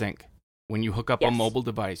 BitTorrent Sync. When you hook up a mobile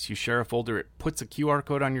device, you share a folder, it puts a QR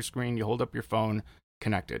code on your screen, you hold up your phone,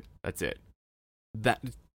 connected. That's it.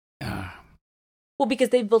 Well, because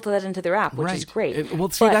they've built that into their app, which is great.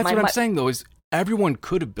 That's what I'm saying, though, is everyone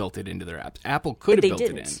could have built it into their apps. Apple could have built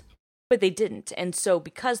it in. But they didn't. And so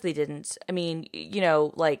because they didn't, I mean, you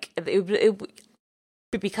know, like,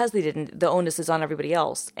 because they didn't, the onus is on everybody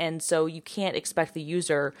else. And so you can't expect the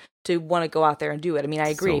user to want to go out there and do it. I mean, I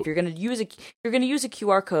agree. If you're going to use a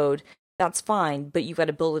QR code, that's fine, but you've got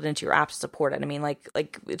to build it into your app to support it. I mean, like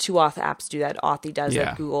 2auth apps do that. Authy does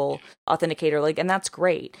it. Google Authenticator, like, and that's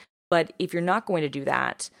great. But if you're not going to do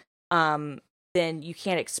that, then you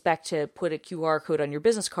can't expect to put a QR code on your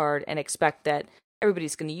business card and expect that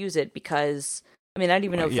everybody's going to use it, because I mean, I don't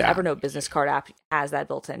even know if the Evernote business card app has that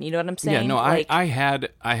built in. You know what I'm saying? Yeah, no, like, I had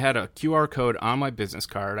a QR code on my business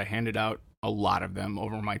card. I handed out a lot of them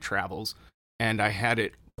over my travels, and I had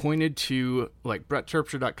it pointed to like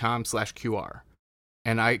brettterpstra.com/QR,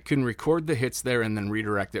 and I can record the hits there and then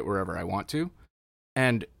redirect it wherever I want to,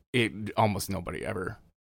 and almost nobody ever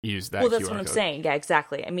used that. Well, that's QR what I'm code. saying. Yeah,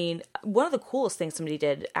 exactly. I mean, one of the coolest things somebody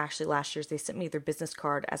did actually last year is they sent me their business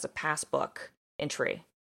card as a passbook entry.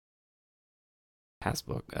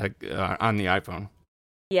 Passbook on the iPhone.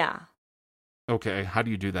 Yeah. Okay, how do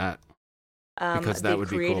you do that? Because that would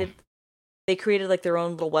be cool. They created like their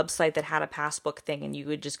own little website that had a passbook thing, and you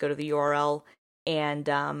would just go to the URL, and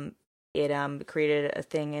it created a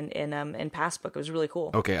thing in Passbook. It was really cool.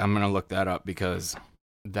 Okay, I'm gonna look that up because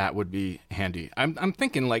that would be handy. I'm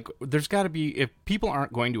thinking like there's got to be, if people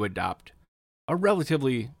aren't going to adopt a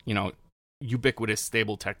relatively, you know, ubiquitous,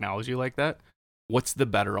 stable technology like that, what's the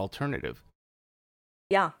better alternative?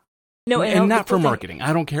 Yeah. No, and not for marketing.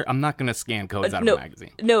 I don't care. I'm not going to scan codes out of a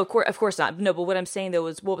magazine. No, of course not. No, but what I'm saying though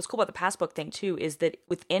is what was cool about the Passbook thing too is that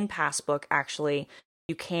within Passbook, actually,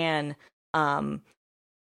 you can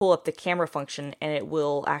pull up the camera function and it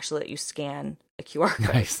will actually let you scan a QR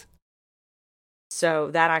code. Nice.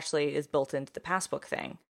 So that actually is built into the Passbook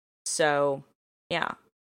thing. So, yeah.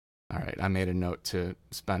 All right, I made a note to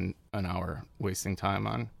spend an hour wasting time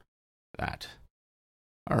on that.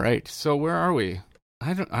 All right, so where are we?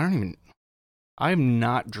 I'm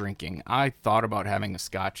not drinking. I thought about having a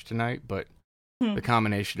scotch tonight, but the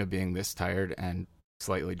combination of being this tired and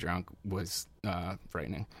slightly drunk was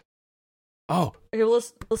frightening. Oh. Okay, well,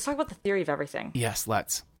 let's talk about the theory of everything. Yes,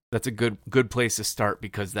 let's. That's a good place to start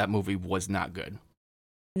because that movie was not good.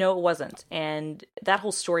 No, it wasn't. And that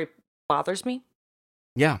whole story bothers me.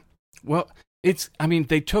 Yeah. Well,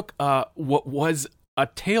 they took what was a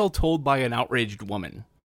tale told by an outraged woman.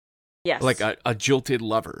 Yes. Like a jilted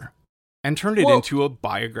lover, and turned it into a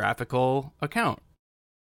biographical account.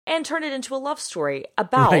 And turned it into a love story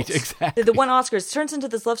about right, exactly. The one Oscars turns into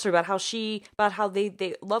this love story about how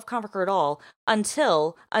they love Conquer It All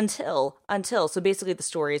until so basically the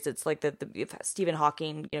story is it's like the Stephen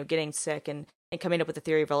Hawking, you know, getting sick and coming up with the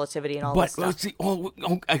theory of relativity and all that stuff. See,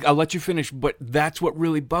 I'll let you finish, but that's what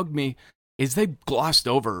really bugged me is they glossed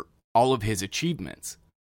over all of his achievements.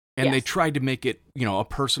 And they tried to make it, a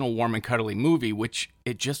personal, warm and cuddly movie, which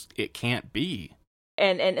it can't be.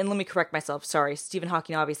 And let me correct myself. Sorry, Stephen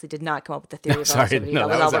Hawking obviously did not come up with the theory of relativity. No,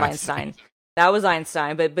 that was Albert Einstein. That was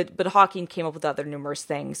Einstein, but Hawking came up with other numerous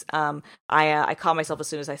things. I caught myself as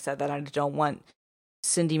soon as I said that. I don't want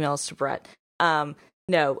send emails to Brett. But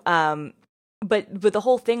the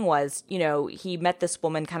whole thing was, he met this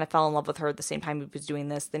woman, kind of fell in love with her at the same time he was doing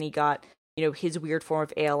this. Then he got, his weird form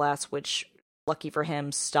of ALS, which, lucky for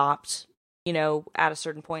him, stopped, at a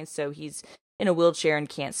certain point. So he's in a wheelchair and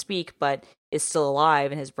can't speak, but is still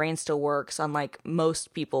alive, and his brain still works, unlike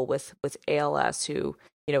most people with ALS who,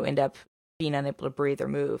 end up being unable to breathe or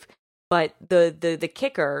move. But the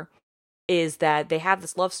kicker is that they have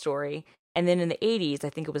this love story. And then in the 80s, I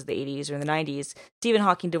think it was the 80s or in the 90s, Stephen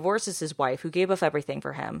Hawking divorces his wife, who gave up everything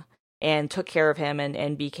for him and took care of him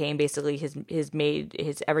and became basically his maid,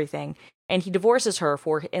 his everything. And he divorces her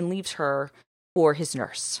and leaves her for his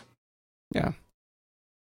nurse. Yeah.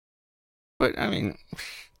 But, I mean,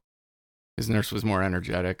 his nurse was more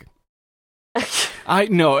energetic. I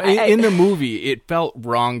know. In the movie, it felt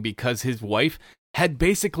wrong because his wife had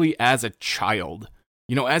basically, as a child,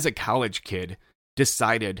 as a college kid,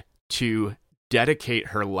 decided to dedicate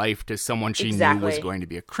her life to someone she knew was going to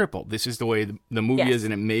be a cripple. This is the way the movie is,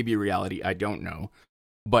 and it may be reality. I don't know.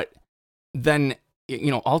 But then,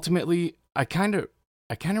 ultimately, I kind of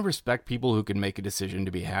respect people who can make a decision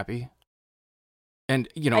to be happy. And,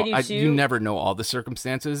 you never know all the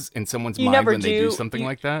circumstances in someone's mind when they do something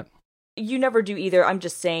like that. You never do either. I'm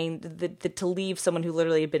just saying that to leave someone who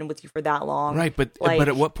literally had been with you for that long. Right, but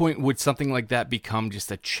at what point would something like that become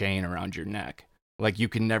just a chain around your neck? Like, you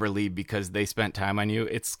can never leave because they spent time on you.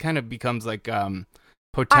 It's kind of becomes like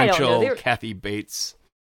potential Kathy Bates.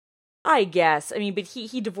 I guess. I mean, but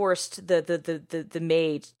he divorced the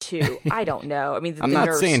maid too. I don't know. I mean, I'm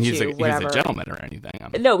not saying he's a gentleman or anything.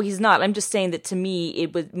 No, he's not. I'm just saying that to me,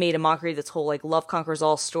 it made a mockery of this whole like love conquers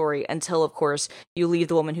all story until, of course, you leave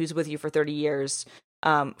the woman who's with you for 30 years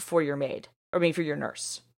for your maid, or maybe for your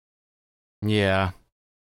nurse. Yeah,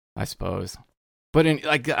 I suppose. But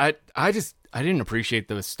I didn't appreciate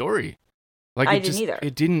the story. Like, I didn't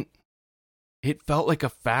either. It felt like a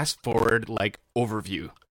fast forward like overview.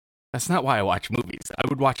 That's not why I watch movies. I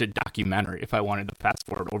would watch a documentary if I wanted a fast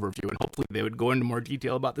forward overview, and hopefully they would go into more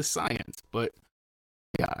detail about the science. But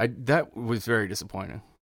yeah, that was very disappointing,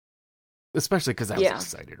 especially because I was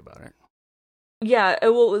excited about it. Yeah,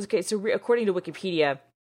 well, it was okay. So according to Wikipedia,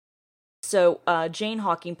 Jane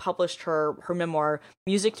Hawking published her memoir,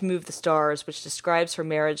 Music to Move the Stars, which describes her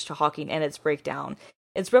marriage to Hawking and its breakdown.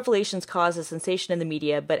 Its revelations caused a sensation in the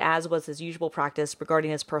media, but as was his usual practice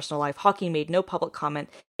regarding his personal life, Hawking made no public comment,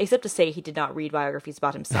 except to say he did not read biographies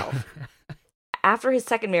about himself. After his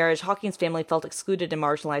second marriage, Hawking's family felt excluded and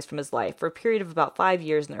marginalized from his life. For a period of about 5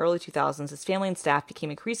 years in the early 2000s, his family and staff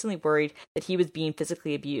became increasingly worried that he was being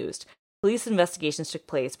physically abused. Police investigations took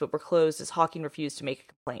place, but were closed as Hawking refused to make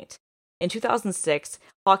a complaint. In 2006,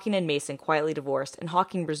 Hawking and Mason quietly divorced, and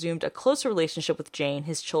Hawking resumed a closer relationship with Jane,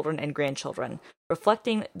 his children, and grandchildren.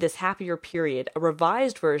 Reflecting this happier period, a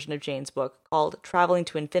revised version of Jane's book called Traveling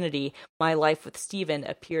to Infinity, My Life with Stephen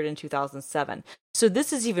appeared in 2007. So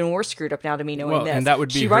this is even more screwed up now to me knowing this. And that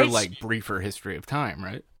would be her, briefer history of time,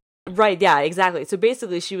 right? Right, yeah, exactly. So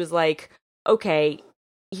basically she was like, okay,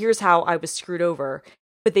 here's how I was screwed over.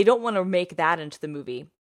 But they don't want to make that into the movie.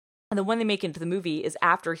 And the one they make into the movie is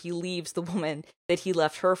after he leaves the woman that he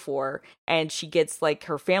left her for, and she gets, like,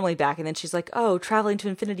 her family back, and then she's like, oh, Traveling to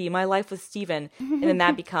Infinity, My Life with Stephen. And then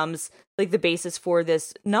that becomes, like, the basis for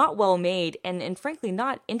this not well-made and frankly,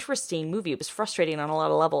 not interesting movie. It was frustrating on a lot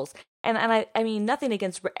of levels. And I mean, nothing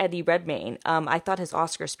against Eddie Redmayne. I thought his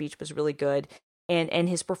Oscar speech was really good, and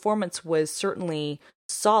his performance was certainly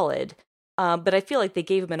solid. But I feel like they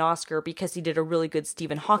gave him an Oscar because he did a really good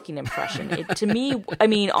Stephen Hawking impression. To me, I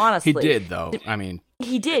mean, honestly. He did, though. I mean.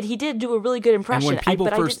 He did do a really good impression. And when people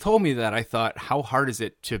first told me that, I thought, how hard is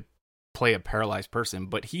it to play a paralyzed person?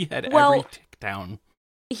 But he had every tick down.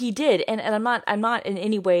 He did. And I'm not in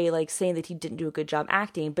any way, like, saying that he didn't do a good job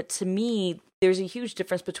acting. But to me, there's a huge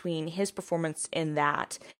difference between his performance in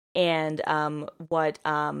that and what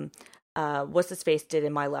What's His Face did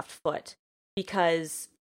in My Left Foot. Because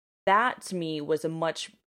that, to me, was a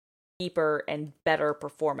much deeper and better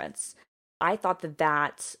performance. I thought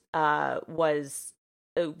that was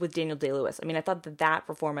with Daniel Day-Lewis. I mean, I thought that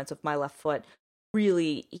performance of My Left Foot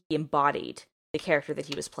really he embodied the character that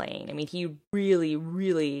he was playing. I mean, he really,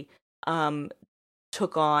 really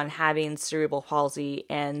took on having cerebral palsy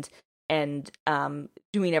and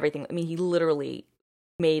doing everything. I mean, he literally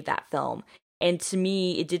made that film. And to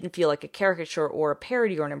me, it didn't feel like a caricature or a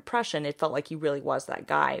parody or an impression. It felt like he really was that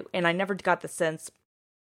guy. And I never got the sense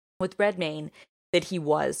with Redmayne that he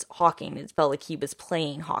was Hawking. It felt like he was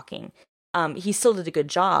playing Hawking. He still did a good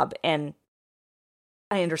job, and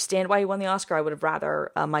I understand why he won the Oscar. I would have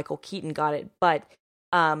rather Michael Keaton got it, but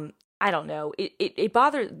I don't know. It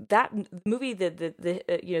bothered that movie.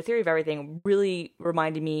 The Theory of Everything really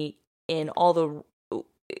reminded me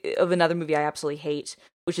of another movie I absolutely hate,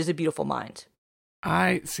 which is A Beautiful Mind.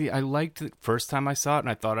 I liked it first time I saw it, and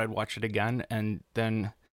I thought I'd watch it again, and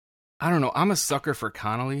then I don't know. I'm a sucker for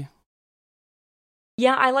Connelly.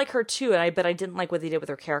 Yeah, I like her too, but I didn't like what they did with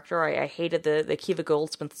her character. I hated the Kiva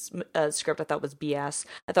Goldsmith script. I thought was BS.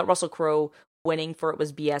 I thought Russell Crowe winning for it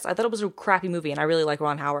was BS. I thought it was a crappy movie, and I really like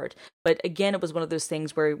Ron Howard. But again, it was one of those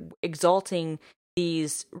things where exalting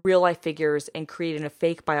these real life figures and creating a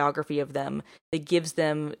fake biography of them that gives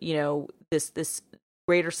them, this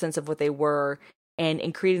greater sense of what they were,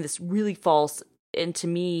 and creating this really false and, to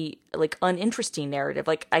me, like, uninteresting narrative.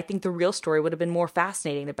 Like, I think the real story would have been more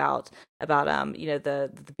fascinating about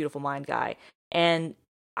the Beautiful Mind guy. And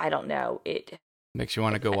I don't know, it makes you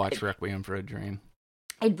want to go watch Requiem for a Dream.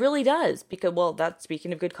 It really does, because, well, that's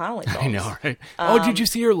speaking of good Connelly films. I know, right? Did you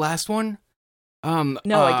see your last one? No,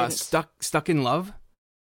 I didn't. Stuck in Love?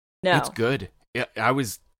 No. It's good. Yeah, I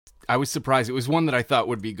was surprised. It was one that I thought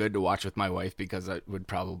would be good to watch with my wife because it would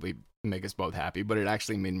probably make us both happy, but it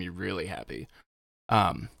actually made me really happy.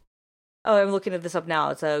 I'm looking at this up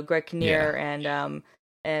now. It's Greg Kinnear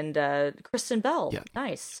and Kristen Bell. Yeah.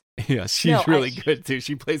 Nice. Yeah, she's really good too.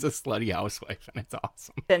 She plays a slutty housewife, and it's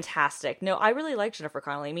awesome. Fantastic. No, I really like Jennifer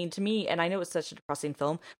Connelly. I mean, to me, and I know it's such a depressing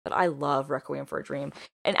film, but I love Requiem for a Dream.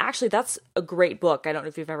 And actually, that's a great book. I don't know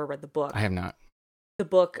if you've ever read the book. I have not. The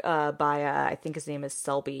book by I think his name is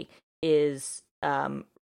Selby is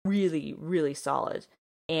really, really solid,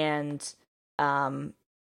 and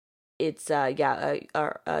it's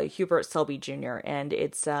Hubert Selby Jr. and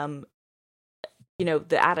it's the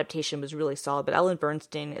adaptation was really solid, but Ellen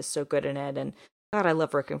Bernstein is so good in it, and God, I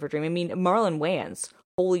love Requiem for a Dream. I mean, Marlon Wayans,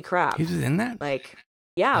 holy crap, he was in that. Like,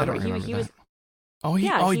 yeah, I don't remember he that. was.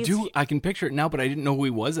 I do. I can picture it now, but I didn't know who he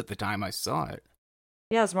was at the time I saw it.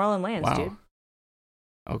 Yeah, it's Marlon Wayans, dude.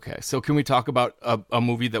 Okay, so can we talk about a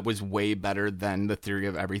movie that was way better than The Theory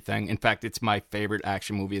of Everything? In fact, it's my favorite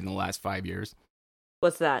action movie in the last 5 years.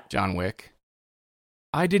 What's that? John Wick.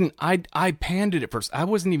 I panned it at first. I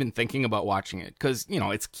wasn't even thinking about watching it because,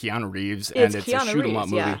 it's Keanu Reeves and it's a shoot-'em-up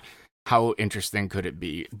movie. Yeah. How interesting could it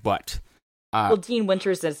be? But Dean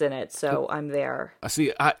Winters is in it, so I'm there.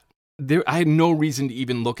 See, I had no reason to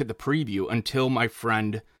even look at the preview until my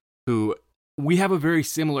friend, who we have a very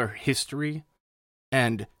similar history,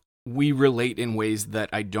 and we relate in ways that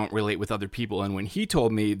I don't relate with other people. And when he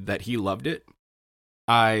told me that he loved it,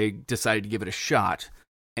 I decided to give it a shot.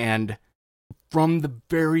 And from the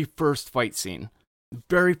very first fight scene, the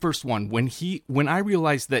very first one, when I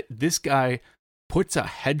realized that this guy puts a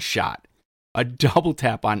headshot, a double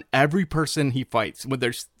tap on every person he fights, when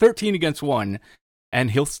there's 13 against 1,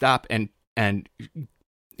 and he'll stop and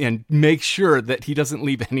make sure that he doesn't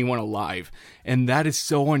leave anyone alive. And that is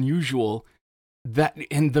so unusual. That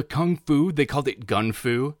in the kung fu, they called it gun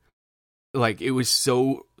fu. Like, it was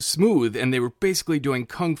so smooth, and they were basically doing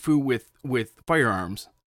kung fu with firearms.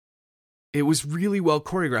 It was really well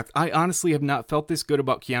choreographed. I honestly have not felt this good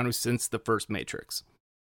about Keanu since the first Matrix.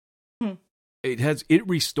 It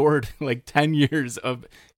restored like 10 years of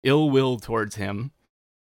ill will towards him.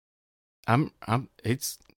 I've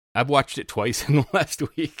watched it twice in the last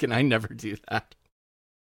week, and I never do that.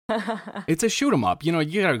 It's a shoot 'em up. You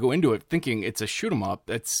gotta go into it thinking it's a shoot 'em up.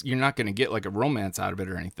 You're not gonna get like a romance out of it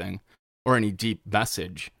or anything, or any deep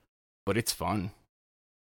message, but it's fun.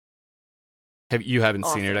 You haven't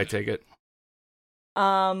seen it, I take it?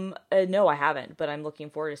 No, I haven't, but I'm looking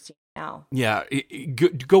forward to seeing it now. Yeah,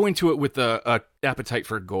 go into it with a appetite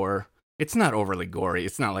for gore. It's not overly gory.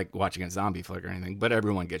 It's not like watching a zombie flick or anything, but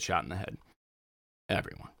everyone gets shot in the head.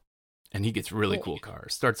 Everyone. And he gets really cool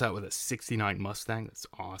cars. Starts out with a 69 Mustang. That's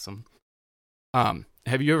awesome.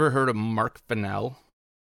 Have you ever heard of Mark Fennell?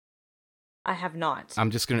 I have not.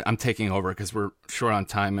 I'm taking over because we're short on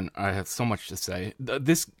time and I have so much to say.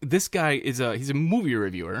 This guy he's a movie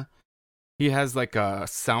reviewer. He has like a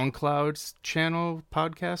SoundCloud channel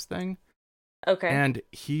podcast thing. Okay. And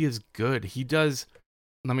he is good.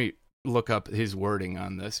 Let me look up his wording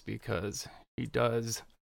on this because he does.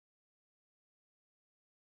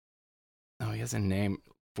 Oh, he has a name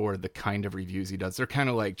for the kind of reviews he does. They're kind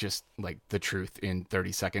of like just like the truth in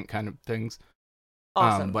 30-second kind of things.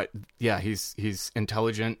 Awesome. But yeah, he's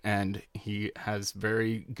intelligent and he has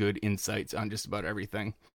very good insights on just about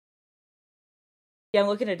everything. Yeah, I'm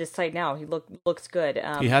looking at his site now. He looks good.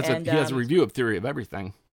 He has a review of Theory of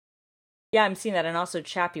Everything. Yeah, I'm seeing that, and also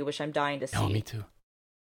Chappie, which I'm dying to see. Oh, me too.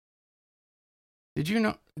 Did you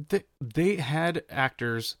know they had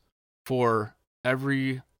actors for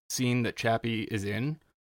every scene that Chappie is in,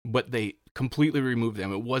 but they completely removed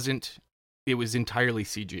them. It was entirely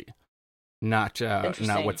CG. Not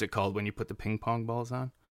what's it called when you put the ping pong balls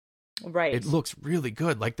on. Right. It looks really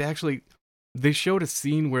good. Like they showed a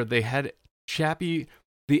scene where they had Chappie,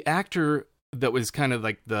 the actor that was kind of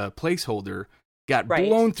like the placeholder, got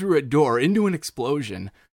blown through a door into an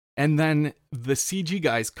explosion, and then the CG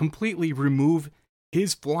guys completely remove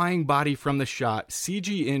his flying body from the shot,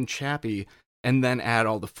 CG in Chappie, and then add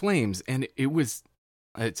all the flames. And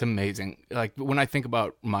it's amazing. Like, when I think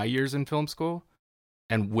about my years in film school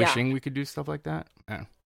and wishing we could do stuff like that, man,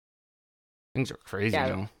 things are crazy, you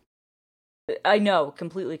know? I know,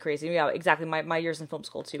 completely crazy. Yeah, exactly. My years in film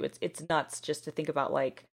school too. It's nuts just to think about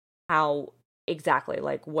like how exactly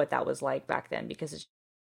like what that was like back then, because it's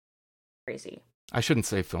crazy. I shouldn't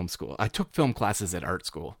say film school. I took film classes at art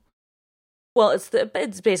school. Well, it's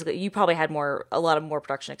basically, you probably had a lot of more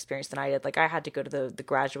production experience than I did. Like, I had to go to the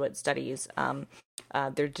graduate studies,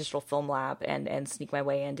 their digital film lab, and sneak my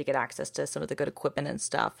way in to get access to some of the good equipment and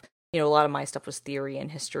stuff. You know, a lot of my stuff was theory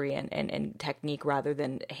and history and technique rather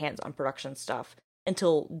than hands-on production stuff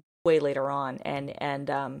until way later on.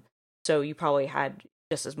 And so you probably had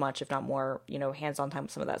just as much, if not more, you know, hands-on time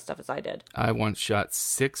with some of that stuff as I did. I once shot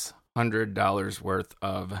 $600 worth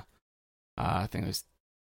of, I think it was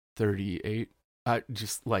 38,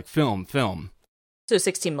 just like film. So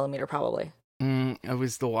 16 millimeter probably. It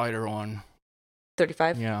was the wider one.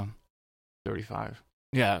 35? Yeah, 35.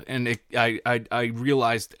 Yeah, and I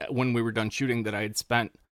realized when we were done shooting that I had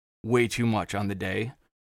spent way too much on the day,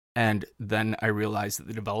 and then I realized that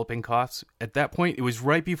the developing costs, at that point, it was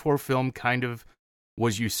right before film kind of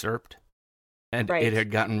was usurped, and it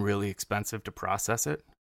had gotten really expensive to process it.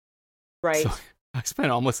 Right. So I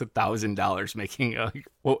spent almost $1,000 making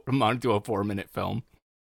what amounted to a 4-minute film.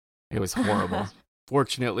 It was horrible.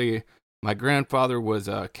 Fortunately, my grandfather was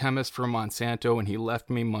a chemist for Monsanto, and he left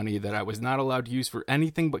me money that I was not allowed to use for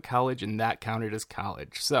anything but college, and that counted as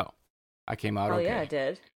college. So I came out okay. Oh, yeah, it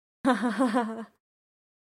did.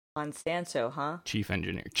 Monsanto, huh?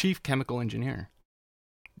 Chief chemical engineer.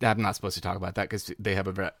 I'm not supposed to talk about that because they have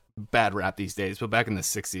a bad rap these days, but back in the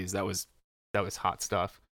 60s, that was hot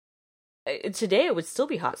stuff. Today it would still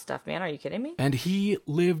be hot stuff, man. Are you kidding me? And he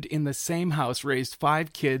lived in the same house, raised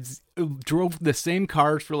 5 kids, drove the same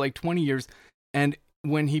cars for like 20 years. And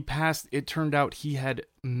when he passed, it turned out he had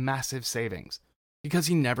massive savings because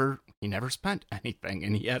he never spent anything,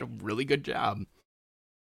 and he had a really good job.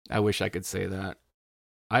 I wish I could say that.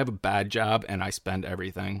 I have a bad job and I spend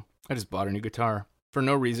everything. I just bought a new guitar for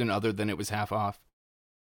no reason other than it was half off.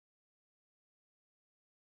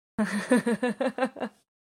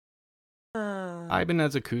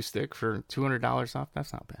 Ibanez acoustic for $200 off.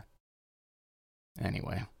 That's not bad.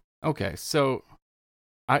 Anyway, okay. So,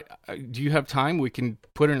 do you have time? We can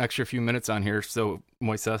put an extra few minutes on here so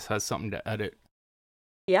Moises has something to edit.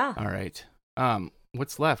 Yeah. All right.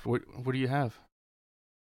 What's left? What do you have?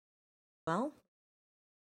 Well,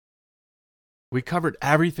 we covered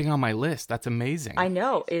everything on my list. That's amazing. I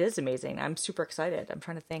know, it is amazing. I'm super excited. I'm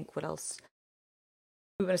trying to think what else.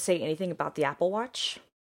 Are we going to say anything about the Apple Watch?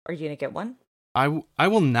 Are you going to get one? I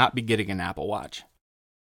will not be getting an Apple Watch.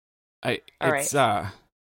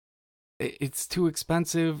 It's too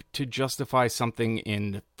expensive to justify something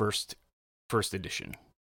in first edition.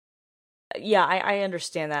 Yeah, I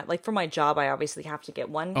understand that. Like, for my job, I obviously have to get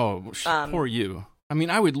one. Oh, poor you. I mean,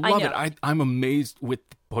 I would love it. I'm amazed with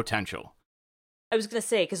the potential. I was going to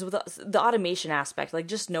say, because with the automation aspect, like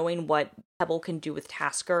just knowing what Pebble can do with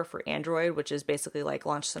Tasker for Android, which is basically like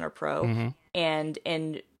Launch Center Pro, mm-hmm. and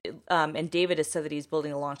David has said that he's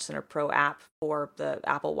building a Launch Center Pro app for the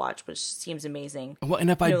Apple Watch, which seems amazing. Well,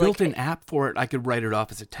 and if I built an app for it, I could write it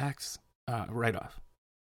off as a tax write-off,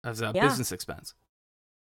 as a business expense.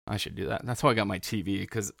 I should do that. That's how I got my TV,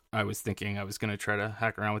 because I was thinking I was going to try to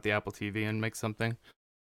hack around with the Apple TV and make something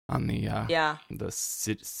on the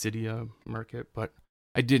Cydia market, but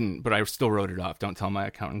I didn't. But I still wrote it off. Don't tell my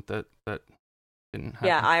accountant that didn't happen.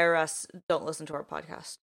 Yeah, IRS don't listen to our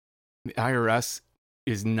podcast. The IRS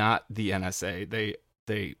is not the NSA.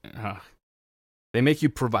 They make you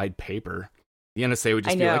provide paper. The NSA would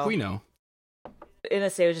just be like, we know. The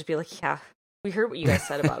NSA would just be like, yeah, we heard what you guys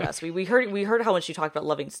said about us. We heard how much you talked about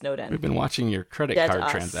loving Snowden. We've been watching your credit card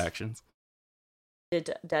transactions.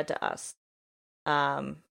 Dead to us.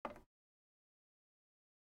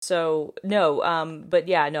 So no, but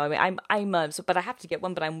yeah, no. I mean, I'm but I have to get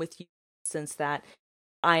one. But I'm with you since that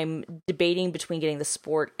I'm debating between getting the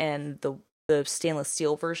Sport and the stainless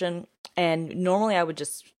steel version. And normally I would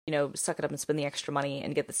just, suck it up and spend the extra money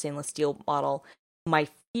and get the stainless steel model. My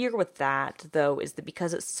fear with that, though, is that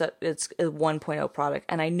because it's a 1.0 product,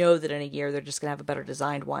 and I know that in a year they're just going to have a better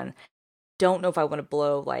designed one, don't know if I want to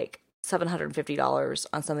blow like $750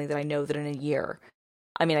 on something that I know that in a year,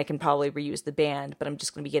 I mean, I can probably reuse the band, but I'm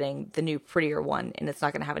just going to be getting the new, prettier one, and it's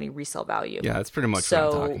not going to have any resale value. Yeah, that's pretty much what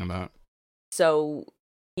I'm talking about. So,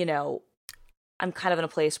 I'm kind of in a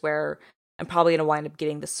place where I'm probably going to wind up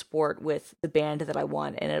getting the Sport with the band that I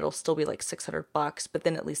want, and it'll still be like $600, but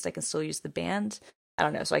then at least I can still use the band. I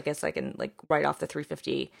don't know. So I guess I can like write off the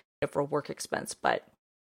 $350 for a work expense, but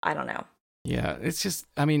I don't know. Yeah, it's just,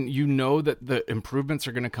 I mean, that the improvements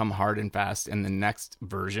are going to come hard and fast in the next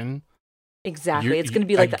version. Exactly. It's going to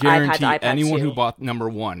be like the iPad to iPad 2. Anyone who bought number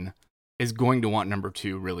 1 is going to want number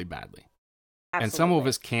 2 really badly. Absolutely. And some of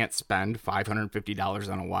us can't spend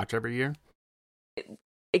 $550 on a watch every year.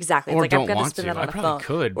 Exactly. Or it's like don't I've got want to spend to. that on I a probably phone.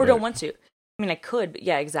 could. Or don't want to. I mean, I could, but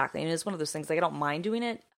yeah, exactly. And it's one of those things, like I don't mind doing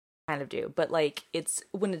it. I kind of do. But like it's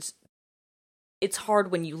hard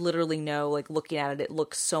when you literally know, like looking at it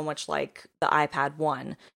looks so much like the iPad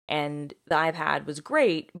 1. And the iPad was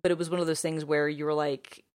great, but it was one of those things where you were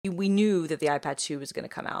like, we knew that the iPad 2 was going to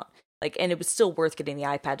come out. Like, and it was still worth getting the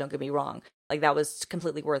iPad, don't get me wrong. Like, that was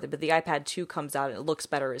completely worth it. But the iPad 2 comes out, and it looks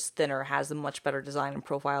better, is thinner, has a much better design and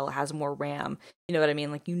profile, it has more RAM. You know what I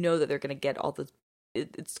mean? Like, that they're going to get all the...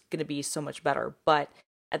 It's going to be so much better. But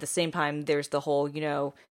at the same time, there's the whole,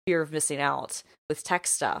 fear of missing out with tech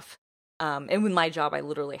stuff. And with my job, I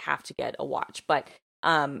literally have to get a watch. But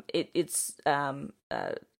I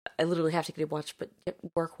literally have to get a watch, but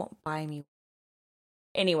work won't buy me.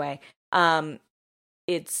 Anyway,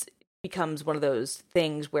 it's becomes one of those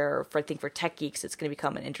things where I think for tech geeks, it's going to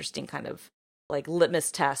become an interesting kind of like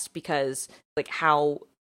litmus test, because like how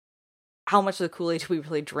much of the Kool-Aid do we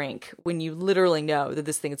really drink when you literally know that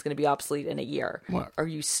this thing is going to be obsolete in a year? Well, are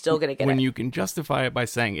you still going to get when it? You can justify it by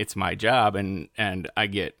saying it's my job and I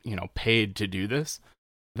get, paid to do this,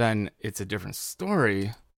 then it's a different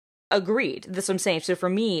story. Agreed. That's what I'm saying. So for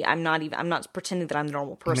me, I'm not pretending that I'm the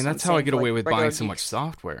normal person. I mean, that's how I get away with buying so much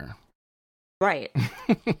software. Right.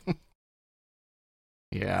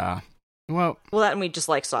 Yeah. Well, that and we just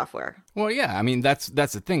like software. Well, yeah. I mean, that's the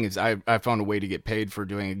thing is I found a way to get paid for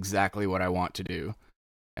doing exactly what I want to do,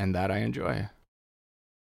 and that I enjoy.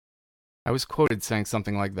 I was quoted saying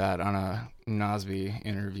something like that on a Nosby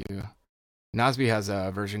interview. Nosby has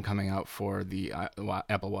a version coming out for the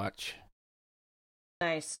Apple Watch.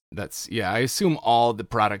 Nice. I assume all the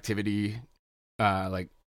productivity like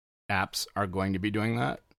apps are going to be doing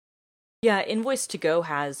that. Yeah, Invoice2Go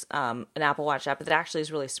has an Apple Watch app that actually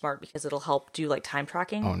is really smart because it'll help do like time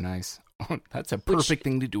tracking. Oh, nice. That's a perfect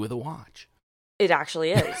thing to do with a watch. It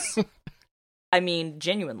actually is. I mean,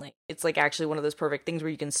 genuinely. It's like actually one of those perfect things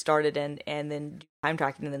where you can start it and then do time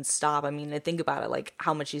tracking and then stop. I mean, I think about it, like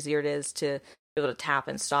how much easier it is to be able to tap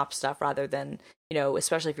and stop stuff rather than,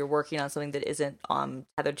 especially if you're working on something that isn't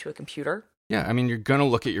tethered to a computer. Yeah, I mean, you're going to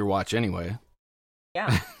look at your watch anyway.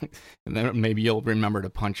 Yeah. And then maybe you'll remember to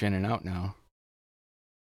punch in and out now.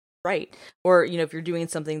 Right. Or, if you're doing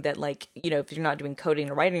something that like, if you're not doing coding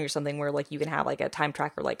or writing or something where like you can have like a time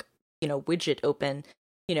tracker, like, widget open,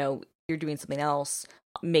 you're doing something else,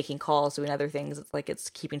 making calls, doing other things. It's like it's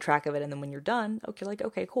keeping track of it. And then when you're done, okay, like,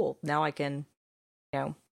 okay, cool. Now I can,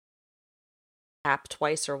 tap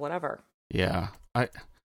twice or whatever. Yeah. I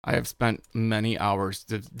have spent many hours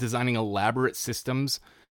designing elaborate systems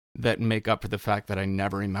that make up for the fact that I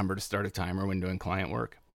never remember to start a timer when doing client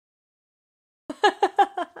work.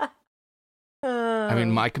 I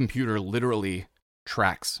mean, my computer literally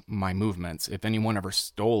tracks my movements. If anyone ever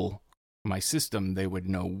stole my system, they would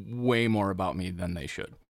know way more about me than they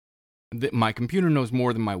should. My computer knows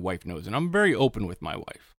more than my wife knows, and I'm very open with my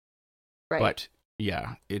wife. Right. But,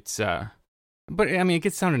 yeah, it's... But, I mean, it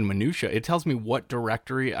gets down to minutia. It tells me what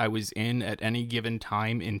directory I was in at any given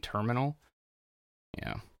time in Terminal.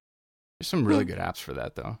 Yeah. There's some really good apps for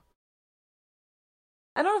that, though.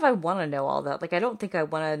 I don't know if I want to know all that. Like, I don't think I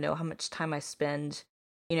want to know how much time I spend,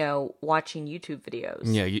 watching YouTube videos.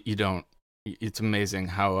 Yeah, you don't. It's amazing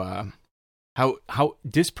how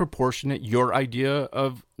disproportionate your idea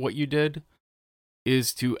of what you did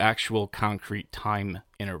is to actual concrete time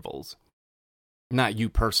intervals. Not you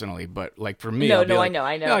personally, but like for me, I know.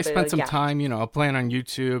 Yeah, I spent some time, playing on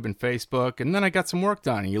YouTube and Facebook, and then I got some work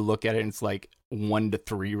done. And you look at it, and it's like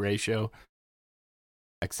 1-to-3 ratio,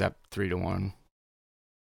 except 3-to-1,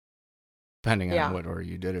 depending on what order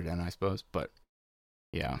you did it in, I suppose. But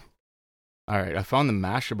yeah, all right. I found the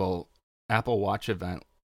Mashable Apple Watch event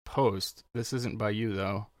post. This isn't by you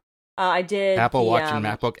though. I did Apple Watch and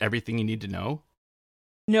MacBook. Everything you need to know.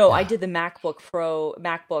 No, I did the MacBook Pro, the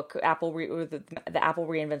Apple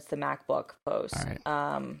reinvents the MacBook post. All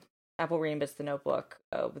right. Apple reinvents the notebook,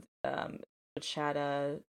 which had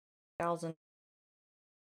 1,000.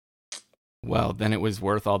 Well, then it was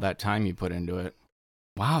worth all that time you put into it.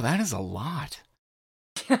 Wow, that is a lot.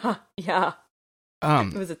 Yeah.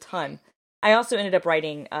 It was a ton. I also ended up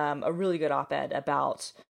writing a really good op-ed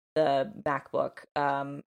about the MacBook,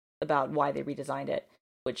 about why they redesigned it.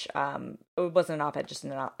 Which it wasn't an op-ed, just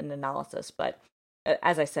an analysis. But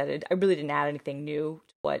as I said, I really didn't add anything new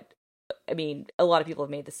to what, I mean, a lot of people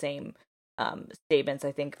have made the same statements.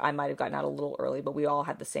 I think I might have gotten out a little early, but we all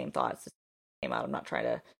had the same thoughts. It came out. I'm not trying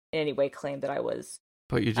to in any way claim that I was.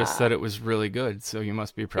 But you just said it was really good, so you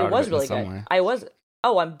must be proud of it. It was really in some good. way. I was.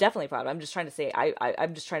 Oh, I'm definitely proud. I'm just trying to say.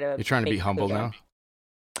 I'm just trying to. You're trying to be humble now.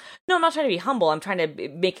 No, I'm not trying to be humble. I'm trying to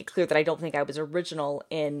make it clear that I don't think I was original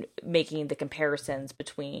in making the comparisons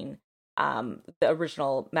between the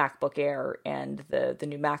original MacBook Air and the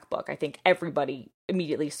new MacBook. I think everybody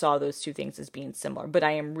immediately saw those two things as being similar, but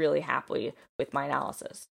I am really happy with my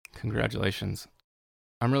analysis. Congratulations.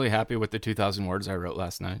 I'm really happy with the 2,000 words I wrote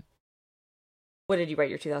last night. What did you write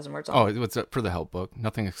your 2,000 words on? Oh, it's for the help book.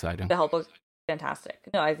 Nothing exciting. The help book, fantastic.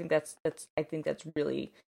 No, I think that's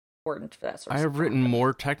really important for that sort of I have stuff. written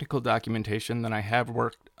more technical documentation than I have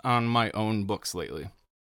worked on my own books lately.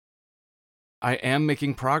 I am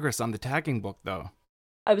making progress on the tagging book, though.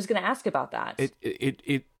 I was going to ask about that.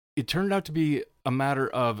 It turned out to be a matter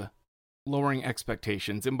of lowering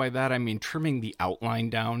expectations, and by that I mean trimming the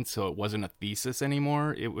outline down so it wasn't a thesis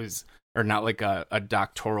anymore. It was, or not like a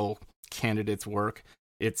doctoral candidate's work.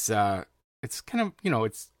 It's kind of,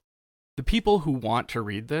 it's the people who want to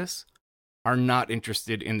read this are not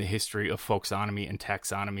interested in the history of folksonomy and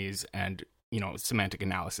taxonomies and, semantic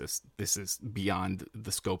analysis. This is beyond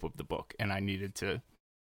the scope of the book, and I needed to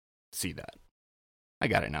see that. I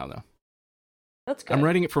got it now, though. That's good. I'm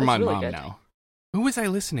writing it for my really mom good. now. Who was I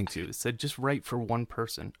listening to? It said just write for one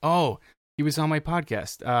person. Oh, he was on my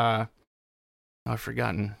podcast. I've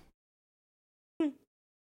forgotten.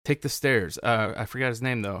 Take the Stairs. I forgot his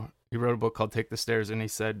name, though. He wrote a book called Take the Stairs, and he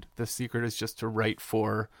said the secret is just to write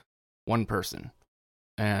for one person.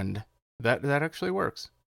 And that actually works.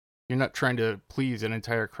 You're not trying to please an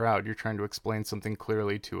entire crowd. You're trying to explain something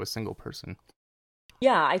clearly to a single person.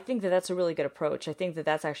 Yeah, I think that's a really good approach. I think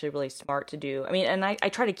that's actually really smart to do. I mean, and I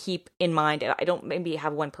try to keep in mind, I don't maybe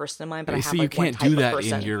have one person in mind, but I have you like can't one type do that of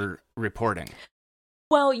person. in your reporting.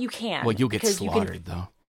 Well, you can. Well, you'll get slaughtered, though.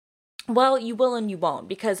 Well, you will and you won't,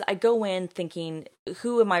 because I go in thinking,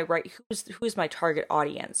 who am I right? Who is my target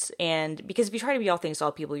audience? And because if you try to be all things to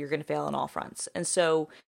all people, you're going to fail on all fronts. And so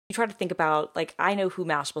you try to think about, like, I know who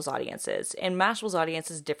Mashable's audience is, and Mashable's audience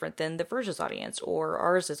is different than the Verge's audience, or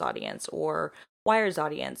ours' audience, or Wired's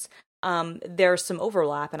audience. There's some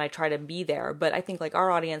overlap, and I try to be there, but I think, like,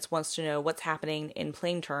 our audience wants to know what's happening in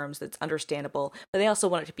plain terms that's understandable, but they also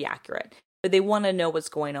want it to be accurate. But they want to know what's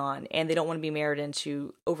going on, and they don't want to be married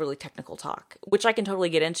into overly technical talk, which I can totally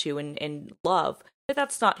get into and love, but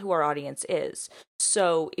that's not who our audience is.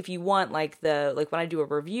 So if you want, like when I do a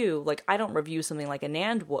review, like, I don't review something like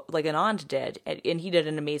Anand did, and he did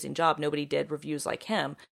an amazing job. Nobody did reviews like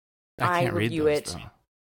him. I can't review read those, it.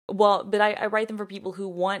 Though. Well, but I write them for people who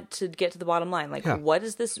want to get to the bottom line. Like, what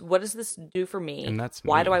does this do for me? And that's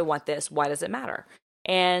why me. do I want this? Why does it matter?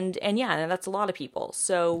 And that's a lot of people.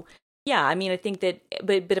 So yeah, I mean, I think that,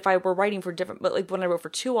 but if I were writing for different, but like when I wrote for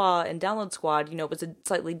Tuaw and Download Squad, it was a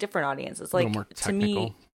slightly different audience. It's like, to me,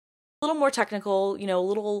 a little more technical, a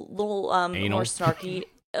little more snarky,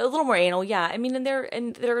 a little more anal. Yeah. I mean, and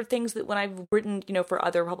there are things that when I've written, for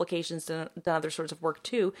other publications and done other sorts of work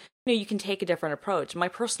too, you can take a different approach. My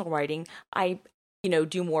personal writing, I,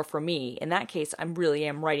 do more for me. In that case, I really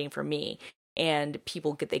am writing for me, and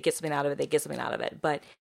people get something out of it. They get something out of it. But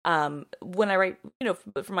when I write,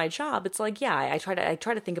 for my job, it's like, yeah, I try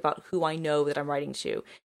to think about who I know that I'm writing to.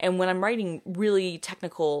 And when I'm writing really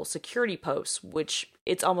technical security posts, which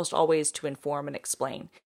it's almost always to inform and explain,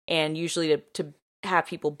 and usually to have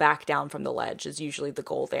people back down from the ledge is usually the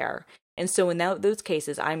goal there. And so in those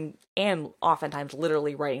cases, I am oftentimes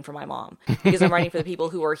literally writing for my mom, because I'm writing for the people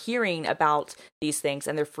who are hearing about these things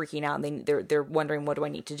and they're freaking out, and they're wondering, what do I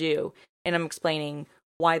need to do? And I'm explaining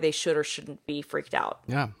why they should or shouldn't be freaked out.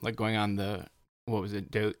 Yeah, like going on the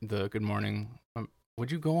Good Morning.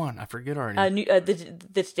 What'd you go on? I forget already.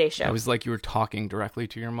 The Today Show. It was like you were talking directly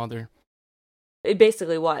to your mother. It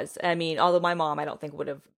basically was. I mean, although my mom, I don't think would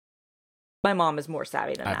have. My mom is more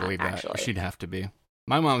savvy than that. I believe that. Actually, She'd have to be.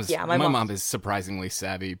 My mom is surprisingly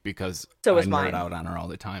savvy because so I is nerd mine. out on her all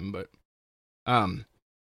the time. But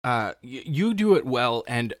you do it well,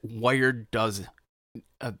 and Wired does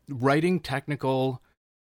writing technical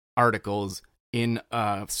articles in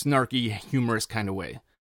a snarky, humorous kind of way.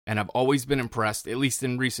 And I've always been impressed, at least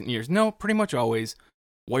in recent years. No, pretty much always.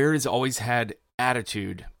 Wired has always had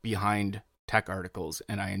attitude behind tech articles,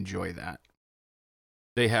 and I enjoy that.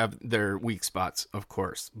 They have their weak spots, of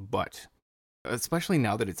course, but especially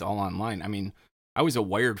now that it's all online. I mean, I was a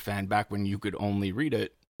Wired fan back when you could only read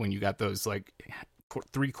it when you got those like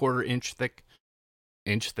 3/4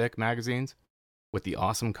 inch thick magazines with the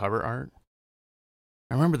awesome cover art.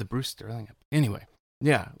 I remember the Bruce Sterling. Anyway,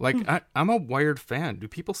 yeah, like I'm a Wired fan. Do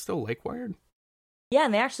people still like Wired? Yeah,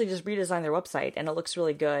 and they actually just redesigned their website, and it looks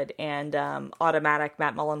really good. And Automatic,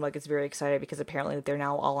 Matt Mullenweg is very excited because apparently they're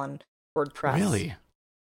now all on WordPress. Really?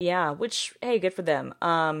 Yeah, which, hey, good for them.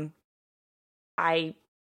 I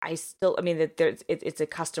still, I mean, that it's a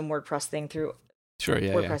custom WordPress thing through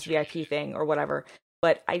WordPress VIP thing or whatever.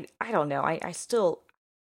 But I don't know. I still,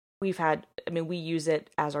 we use it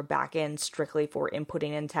as our backend strictly for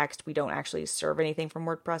inputting in text. We don't actually serve anything from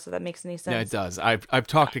WordPress, if that makes any sense. Yeah, it does. I've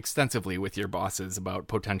talked extensively with your bosses about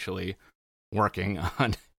potentially working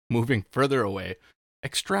on moving further away,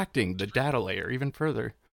 extracting the data layer even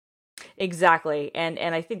further. Exactly, and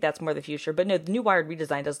I think that's more the future. But no, the new Wired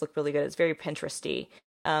redesign does look really good. It's very Pinteresty,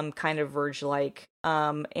 kind of Verge-like,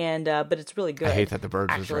 but it's really good. I hate that the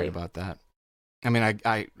Verge was right about that. I mean, I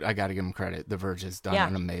got to give them credit. The Verge has done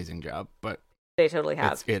an amazing job, but they totally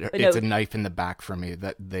have. It's a knife in the back for me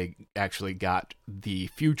that they actually got the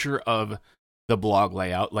future of the blog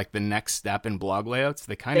layout, like the next step in blog layouts.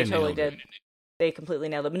 They kind of totally nailed did. it. They completely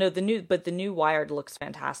nailed it. But no, the new Wired looks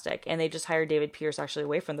fantastic, and they just hired David Pierce actually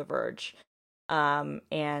away from The Verge, and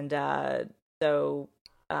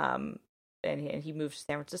he moved to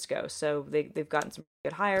San Francisco. So they've gotten some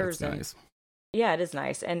good hires. That's nice. Yeah, it is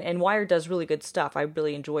nice, and Wired does really good stuff. I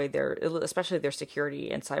really enjoy especially their security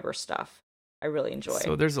and cyber stuff. I really enjoy.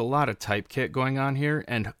 So there's a lot of Typekit going on here,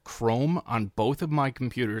 and Chrome on both of my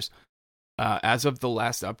computers, as of the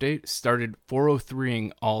last update, started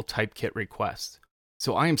 403ing all Typekit requests.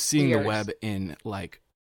 So I am seeing the web in like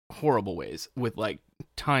horrible ways with like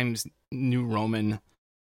Times New Roman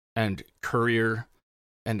and Courier,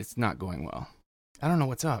 and it's not going well. I don't know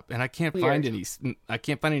what's up, and I can't find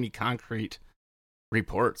any concrete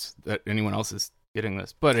reports that anyone else is getting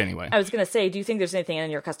this. But anyway, I was gonna say, do you think there's anything in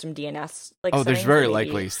your custom DNS? There's very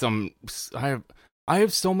likely some. I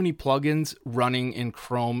have so many plugins running in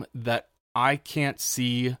Chrome that I can't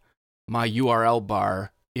see my URL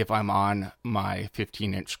bar if I'm on my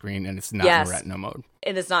 15-inch screen and it's not in Retina mode.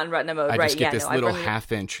 And it's not in Retina mode, I right? just get this little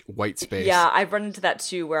half-inch white space. Yeah, I've run into that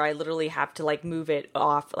too, where I literally have to like move it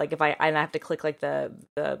off. Like if I have to click like the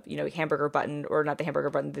hamburger button, or not the hamburger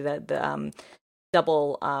button, the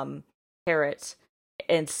double parrot,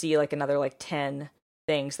 and see like another like 10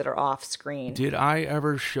 things that are off screen. Did I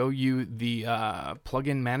ever show you the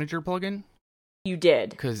plugin manager plugin? You did.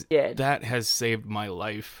 Because that has saved my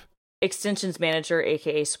life. Extensions manager,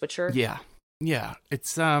 aka switcher. Yeah. It's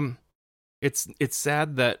sad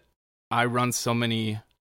that I run so many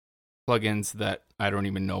plugins that I don't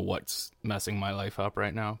even know what's messing my life up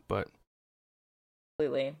right now. But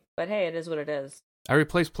completely. But hey, it is what it is. I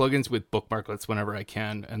replace plugins with bookmarklets whenever I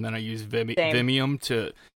can, and then I use Vimium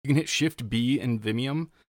to. You can hit Shift B in Vimium,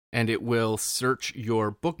 and it will search your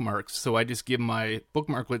bookmarks. So I just give my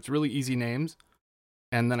bookmarklets really easy names.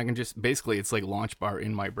 And then I can just, basically, it's like launch bar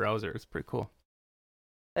in my browser. It's pretty cool.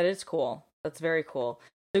 That is cool. That's very cool.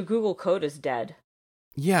 So Google Code is dead.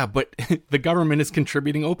 Yeah, but the government is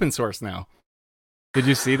contributing open source now. Did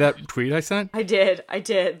you see that tweet I sent? I did.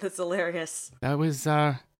 That's hilarious. That was,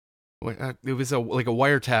 it was like a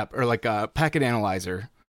wiretap, or like a packet analyzer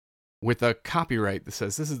with a copyright that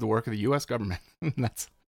says, this is the work of the U.S. government.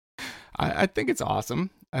 I think it's awesome.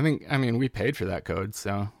 I mean, we paid for that code,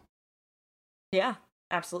 so. Yeah.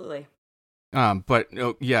 Absolutely. But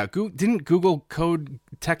yeah, didn't Google Code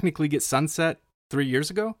technically get sunset 3 years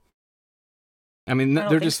ago? I mean,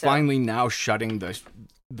 they're just finally now shutting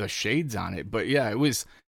the shades on it. But yeah, it was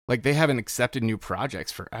like they haven't accepted new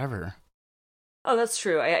projects forever. Oh, that's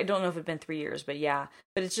true. I don't know if it's been 3 years, but yeah.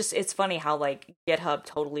 But it's funny how like GitHub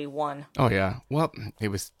totally won. Oh yeah. Well, it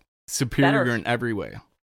was superior in every way.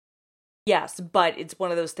 Yes, but it's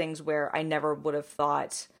one of those things where I never would have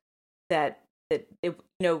thought that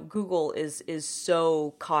Google is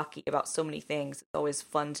so cocky about so many things. It's always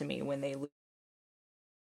fun to me when they lose.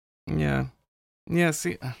 Yeah.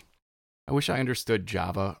 See, I wish I understood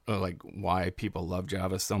Java, or like why people love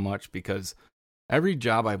Java so much, because every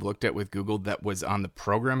job I've looked at with Google that was on the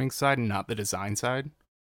programming side and not the design side,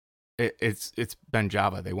 it's been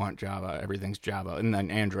Java. They want Java. Everything's Java, and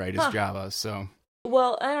then Android is Java. So,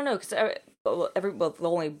 well, I don't know, because the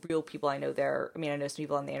only real people I know there. I mean, I know some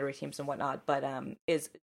people on the Android teams and whatnot, but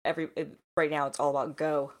right now it's all about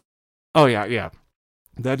Go. Oh yeah,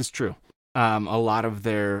 that is true. A lot of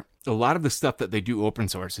the stuff that they do open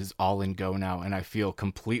source is all in Go now, and I feel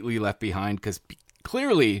completely left behind because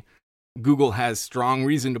clearly Google has strong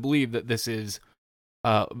reason to believe that this is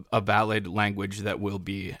a valid language that will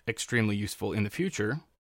be extremely useful in the future,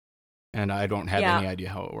 and I don't have any idea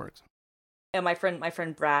how it works. Yeah, my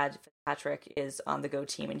friend Brad Fitzpatrick is on the Go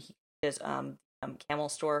team, and he does Camel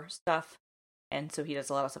Store stuff, and so he does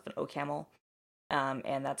a lot of stuff in OCaml,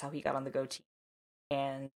 and that's how he got on the Go team,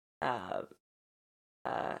 and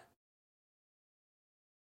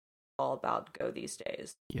all about Go these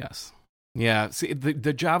days. Yes. Yeah, see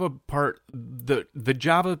the Java part, the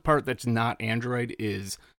Java part that's not Android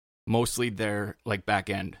is mostly their like back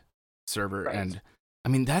end server, right. And I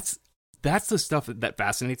mean that's the stuff that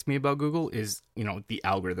fascinates me about Google is, you know, the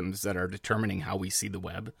algorithms that are determining how we see the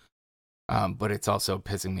web. But it's also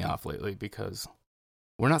pissing me off lately because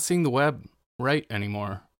we're not seeing the web right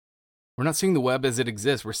anymore. We're not seeing the web as it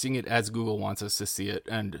exists. We're seeing it as Google wants us to see it.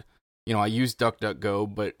 And you know, I use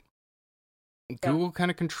DuckDuckGo, but Google kind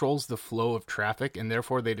of controls the flow of traffic, and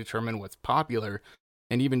therefore they determine what's popular.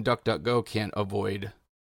 And even DuckDuckGo can't avoid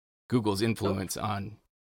Google's influence on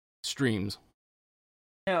streams.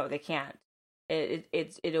 No, they can't.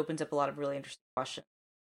 It opens up a lot of really interesting questions.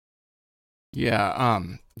 Yeah.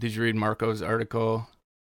 Did you read Marco's article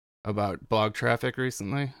about blog traffic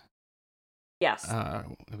recently? Yes.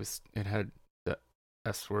 It had the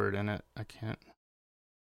S word in it.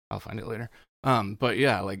 I'll find it later. But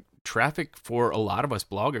yeah, like traffic for a lot of us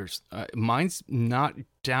bloggers, mine's not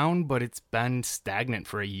down, but it's been stagnant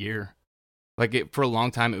for a year. Like for a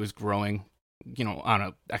long time, it was growing, you know, on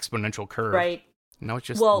an exponential curve. Right. Now it's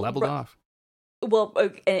just leveled off. Well,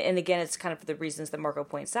 and again, it's kind of the reasons that Marco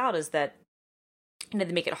points out is that, you know,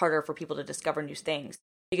 they make it harder for people to discover new things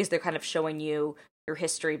because they're kind of showing you your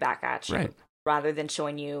history back at you, right, rather than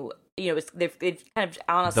showing you, you know, they've kind of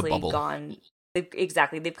honestly gone.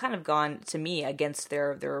 They've kind of gone, to me, against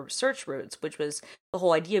their search roots, which was the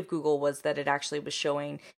whole idea of Google was that it actually was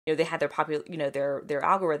showing, you know, they had their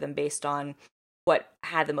algorithm based on what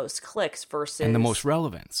had the most clicks versus and the most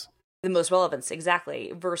relevance. The most relevance,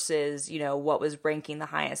 exactly, versus, you know, what was ranking the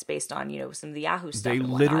highest based on, you know, some of the Yahoo stuff. They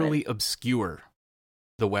literally obscure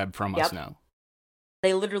the web from us now.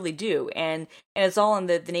 They literally do, and it's all in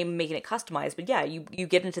the name of making it customized. But yeah, you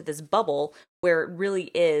get into this bubble where it really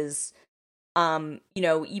is. You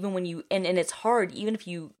know, even when you, and it's hard, even if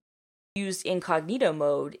you use incognito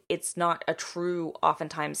mode, it's not a true,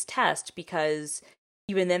 oftentimes, test, because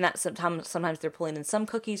even then that sometimes they're pulling in some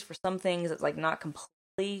cookies for some things. It's like not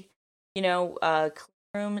completely, you know,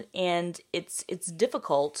 clean, and it's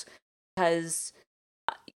difficult because,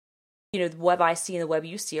 you know, the web I see and the web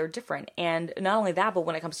you see are different. And not only that, but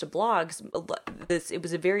when it comes to blogs, it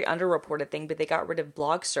was a very underreported thing, but they got rid of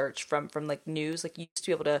blog search from like news. Like you used to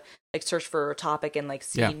be able to like search for a topic and like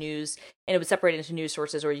see news, and it was separated into news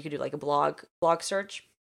sources, or you could do like a blog search.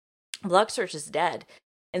 Blog search is dead.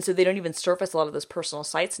 And so they don't even surface a lot of those personal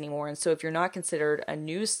sites anymore. And so if you're not considered a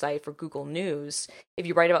news site for Google News, if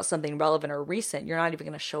you write about something relevant or recent, you're not even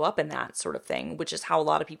going to show up in that sort of thing, which is how a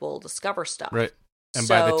lot of people discover stuff. Right. And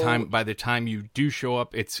by the time you do show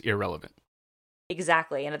up, it's irrelevant.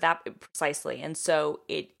 Exactly. And precisely. And so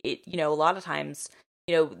it you know, a lot of times,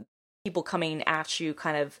 you know, people coming at you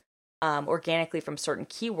kind of organically from certain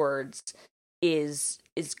keywords is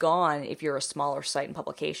gone if you're a smaller site and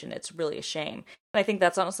publication. It's really a shame. And I think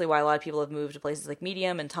that's honestly why a lot of people have moved to places like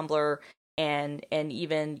Medium and Tumblr and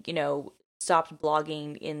even, you know, stopped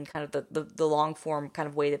blogging in kind of the long form kind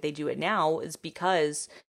of way that they do it now, is because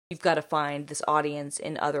you've got to find this audience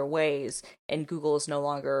in other ways, and Google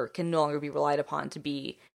can no longer be relied upon to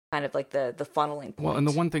be kind of like the funneling point. Well, and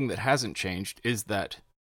the one thing that hasn't changed is that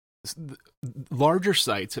larger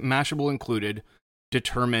sites, Mashable included,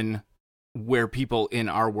 determine where people in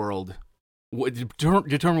our world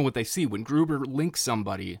determine what they see. When Gruber links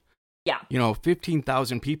somebody, you know,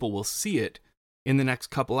 15,000 people will see it in the next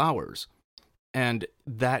couple hours. And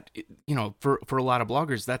that, you know, for a lot of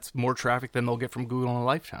bloggers, that's more traffic than they'll get from Google in a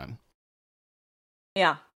lifetime.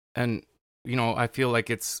 Yeah. And, you know, I feel like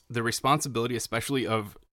it's the responsibility, especially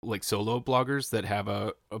of like solo bloggers that have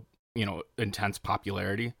a you know, intense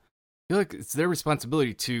popularity. I feel like it's their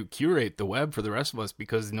responsibility to curate the web for the rest of us,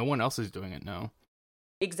 because no one else is doing it now.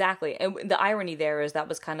 Exactly. And the irony there is that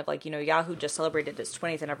was kind of like, you know, Yahoo just celebrated its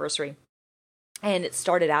 20th anniversary And it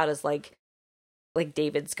started out as like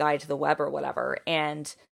David's Guide to the Web or whatever,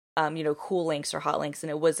 and cool links or hot links, and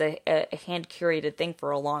it was a hand curated thing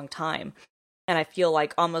for a long time. And I feel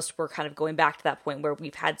like almost we're kind of going back to that point where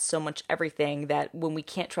we've had so much everything that when we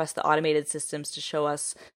can't trust the automated systems to show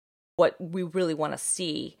us what we really want to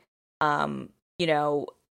see,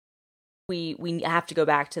 we have to go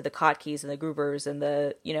back to the Kotke's and the Grubers and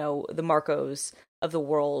the Marcos of the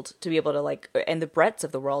world to be able to and the Bretts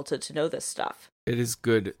of the world to know this stuff. It is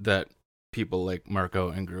good that people like Marco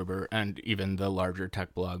and Gruber and even the larger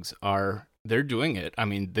tech blogs they're doing it. I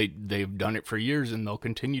mean, they've done it for years and they'll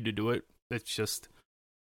continue to do it. It's just,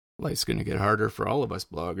 life's going to get harder for all of us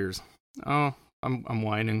bloggers. Oh, I'm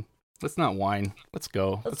whining. Let's not whine. Let's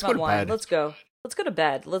go. Let's go to bed. Let's go. Let's go to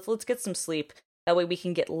bed. Let's get some sleep. That way we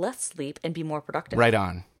can get less sleep and be more productive. Right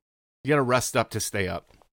on. You got to rest up to stay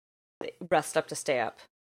up. Rest up to stay up.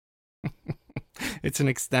 It's an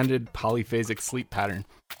extended polyphasic sleep pattern.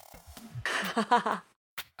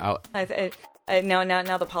 Now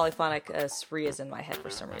the polyphonic spree is in my head for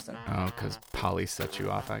some reason. Oh, because poly sets you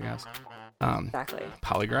off, I guess. Exactly.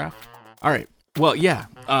 Polygraph. All right. Well, yeah.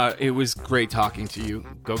 It was great talking to you.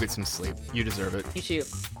 Go get some sleep. You deserve it. You too.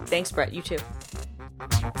 Thanks, Brett. You too.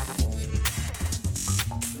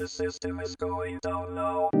 The system is going down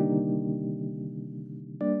now.